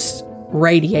just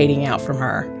radiating out from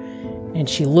her. And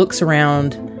she looks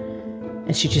around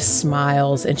and she just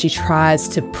smiles and she tries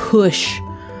to push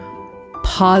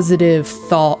positive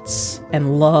thoughts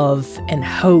and love and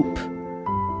hope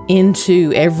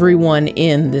into everyone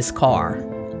in this car.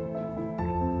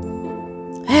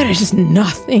 There is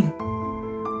nothing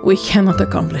we cannot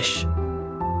accomplish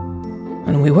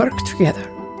when we work together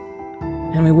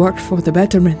and we work for the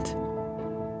betterment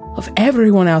of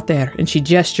everyone out there. And she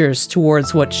gestures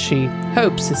towards what she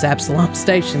hopes is Absalom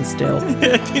Station still.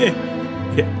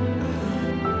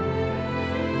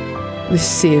 The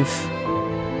Civ.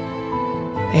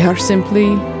 They are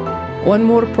simply one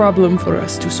more problem for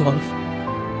us to solve.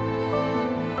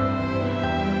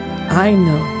 I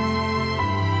know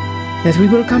that we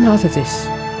will come out of this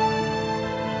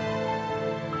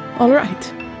all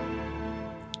right.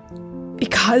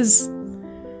 Because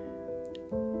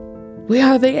we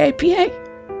are the APA.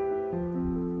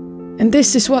 And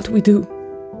this is what we do.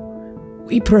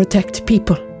 We protect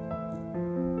people.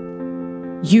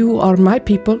 You are my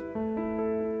people.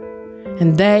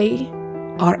 And they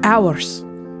are ours.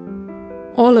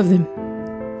 All of them.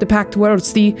 The Pact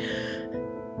Worlds, the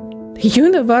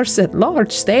universe at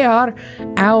large, they are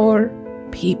our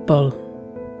people.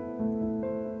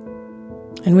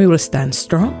 And we will stand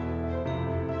strong.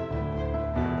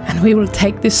 And we will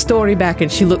take this story back.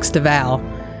 And she looks to Val.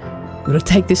 We will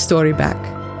take this story back.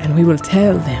 And we will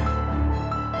tell them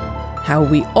how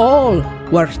we all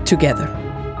work together.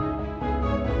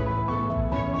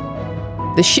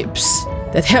 The ships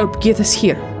that helped get us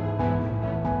here.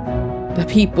 The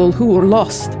people who were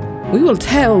lost. We will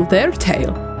tell their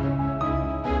tale.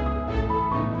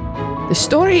 The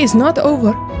story is not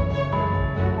over.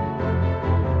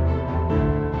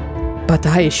 But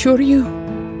I assure you,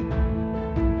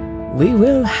 we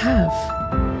will have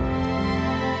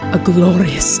a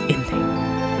glorious ending.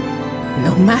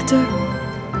 No matter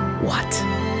what.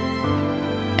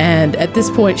 And at this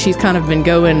point, she's kind of been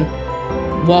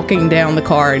walking down the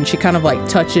car, and she kind of like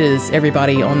touches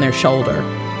everybody on their shoulder.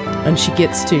 And she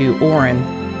gets to Oren.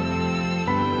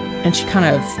 And she kind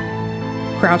of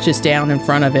crouches down in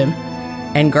front of him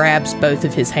and grabs both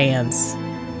of his hands.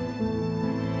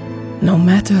 No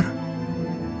matter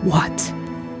what?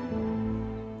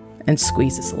 And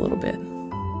squeezes a little bit. I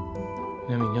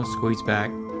mean, he'll squeeze back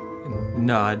and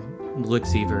nod,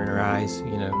 looks Eva in her eyes,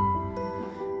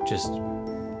 just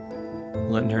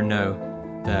letting her know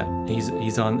that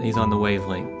he's on the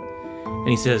wavelength. And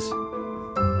he says,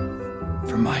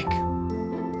 "For Mike."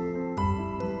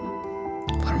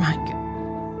 For Mike.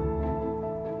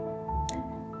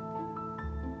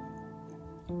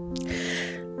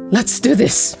 Let's do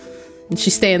this. And she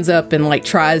stands up and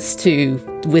tries to,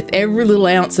 with every little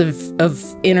ounce of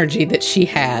energy that she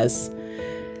has,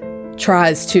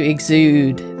 tries to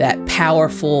exude that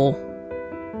powerful,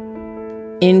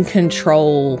 in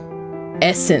control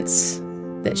essence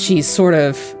that she's sort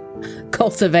of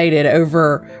cultivated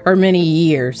over her many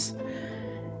years.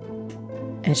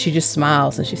 And she just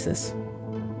smiles and she says,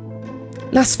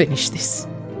 "Let's finish this.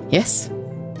 Yes?"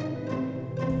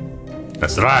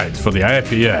 That's right, for the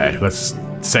IPA. Let's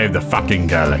save the fucking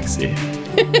galaxy.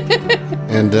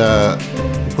 And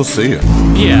we'll see you.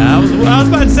 Yeah, I was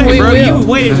about to say, bro, you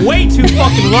waited way too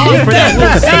fucking long for that.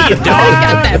 We'll see you, dog. I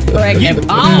got that pregnant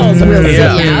balls. We'll see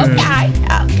you.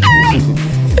 Okay.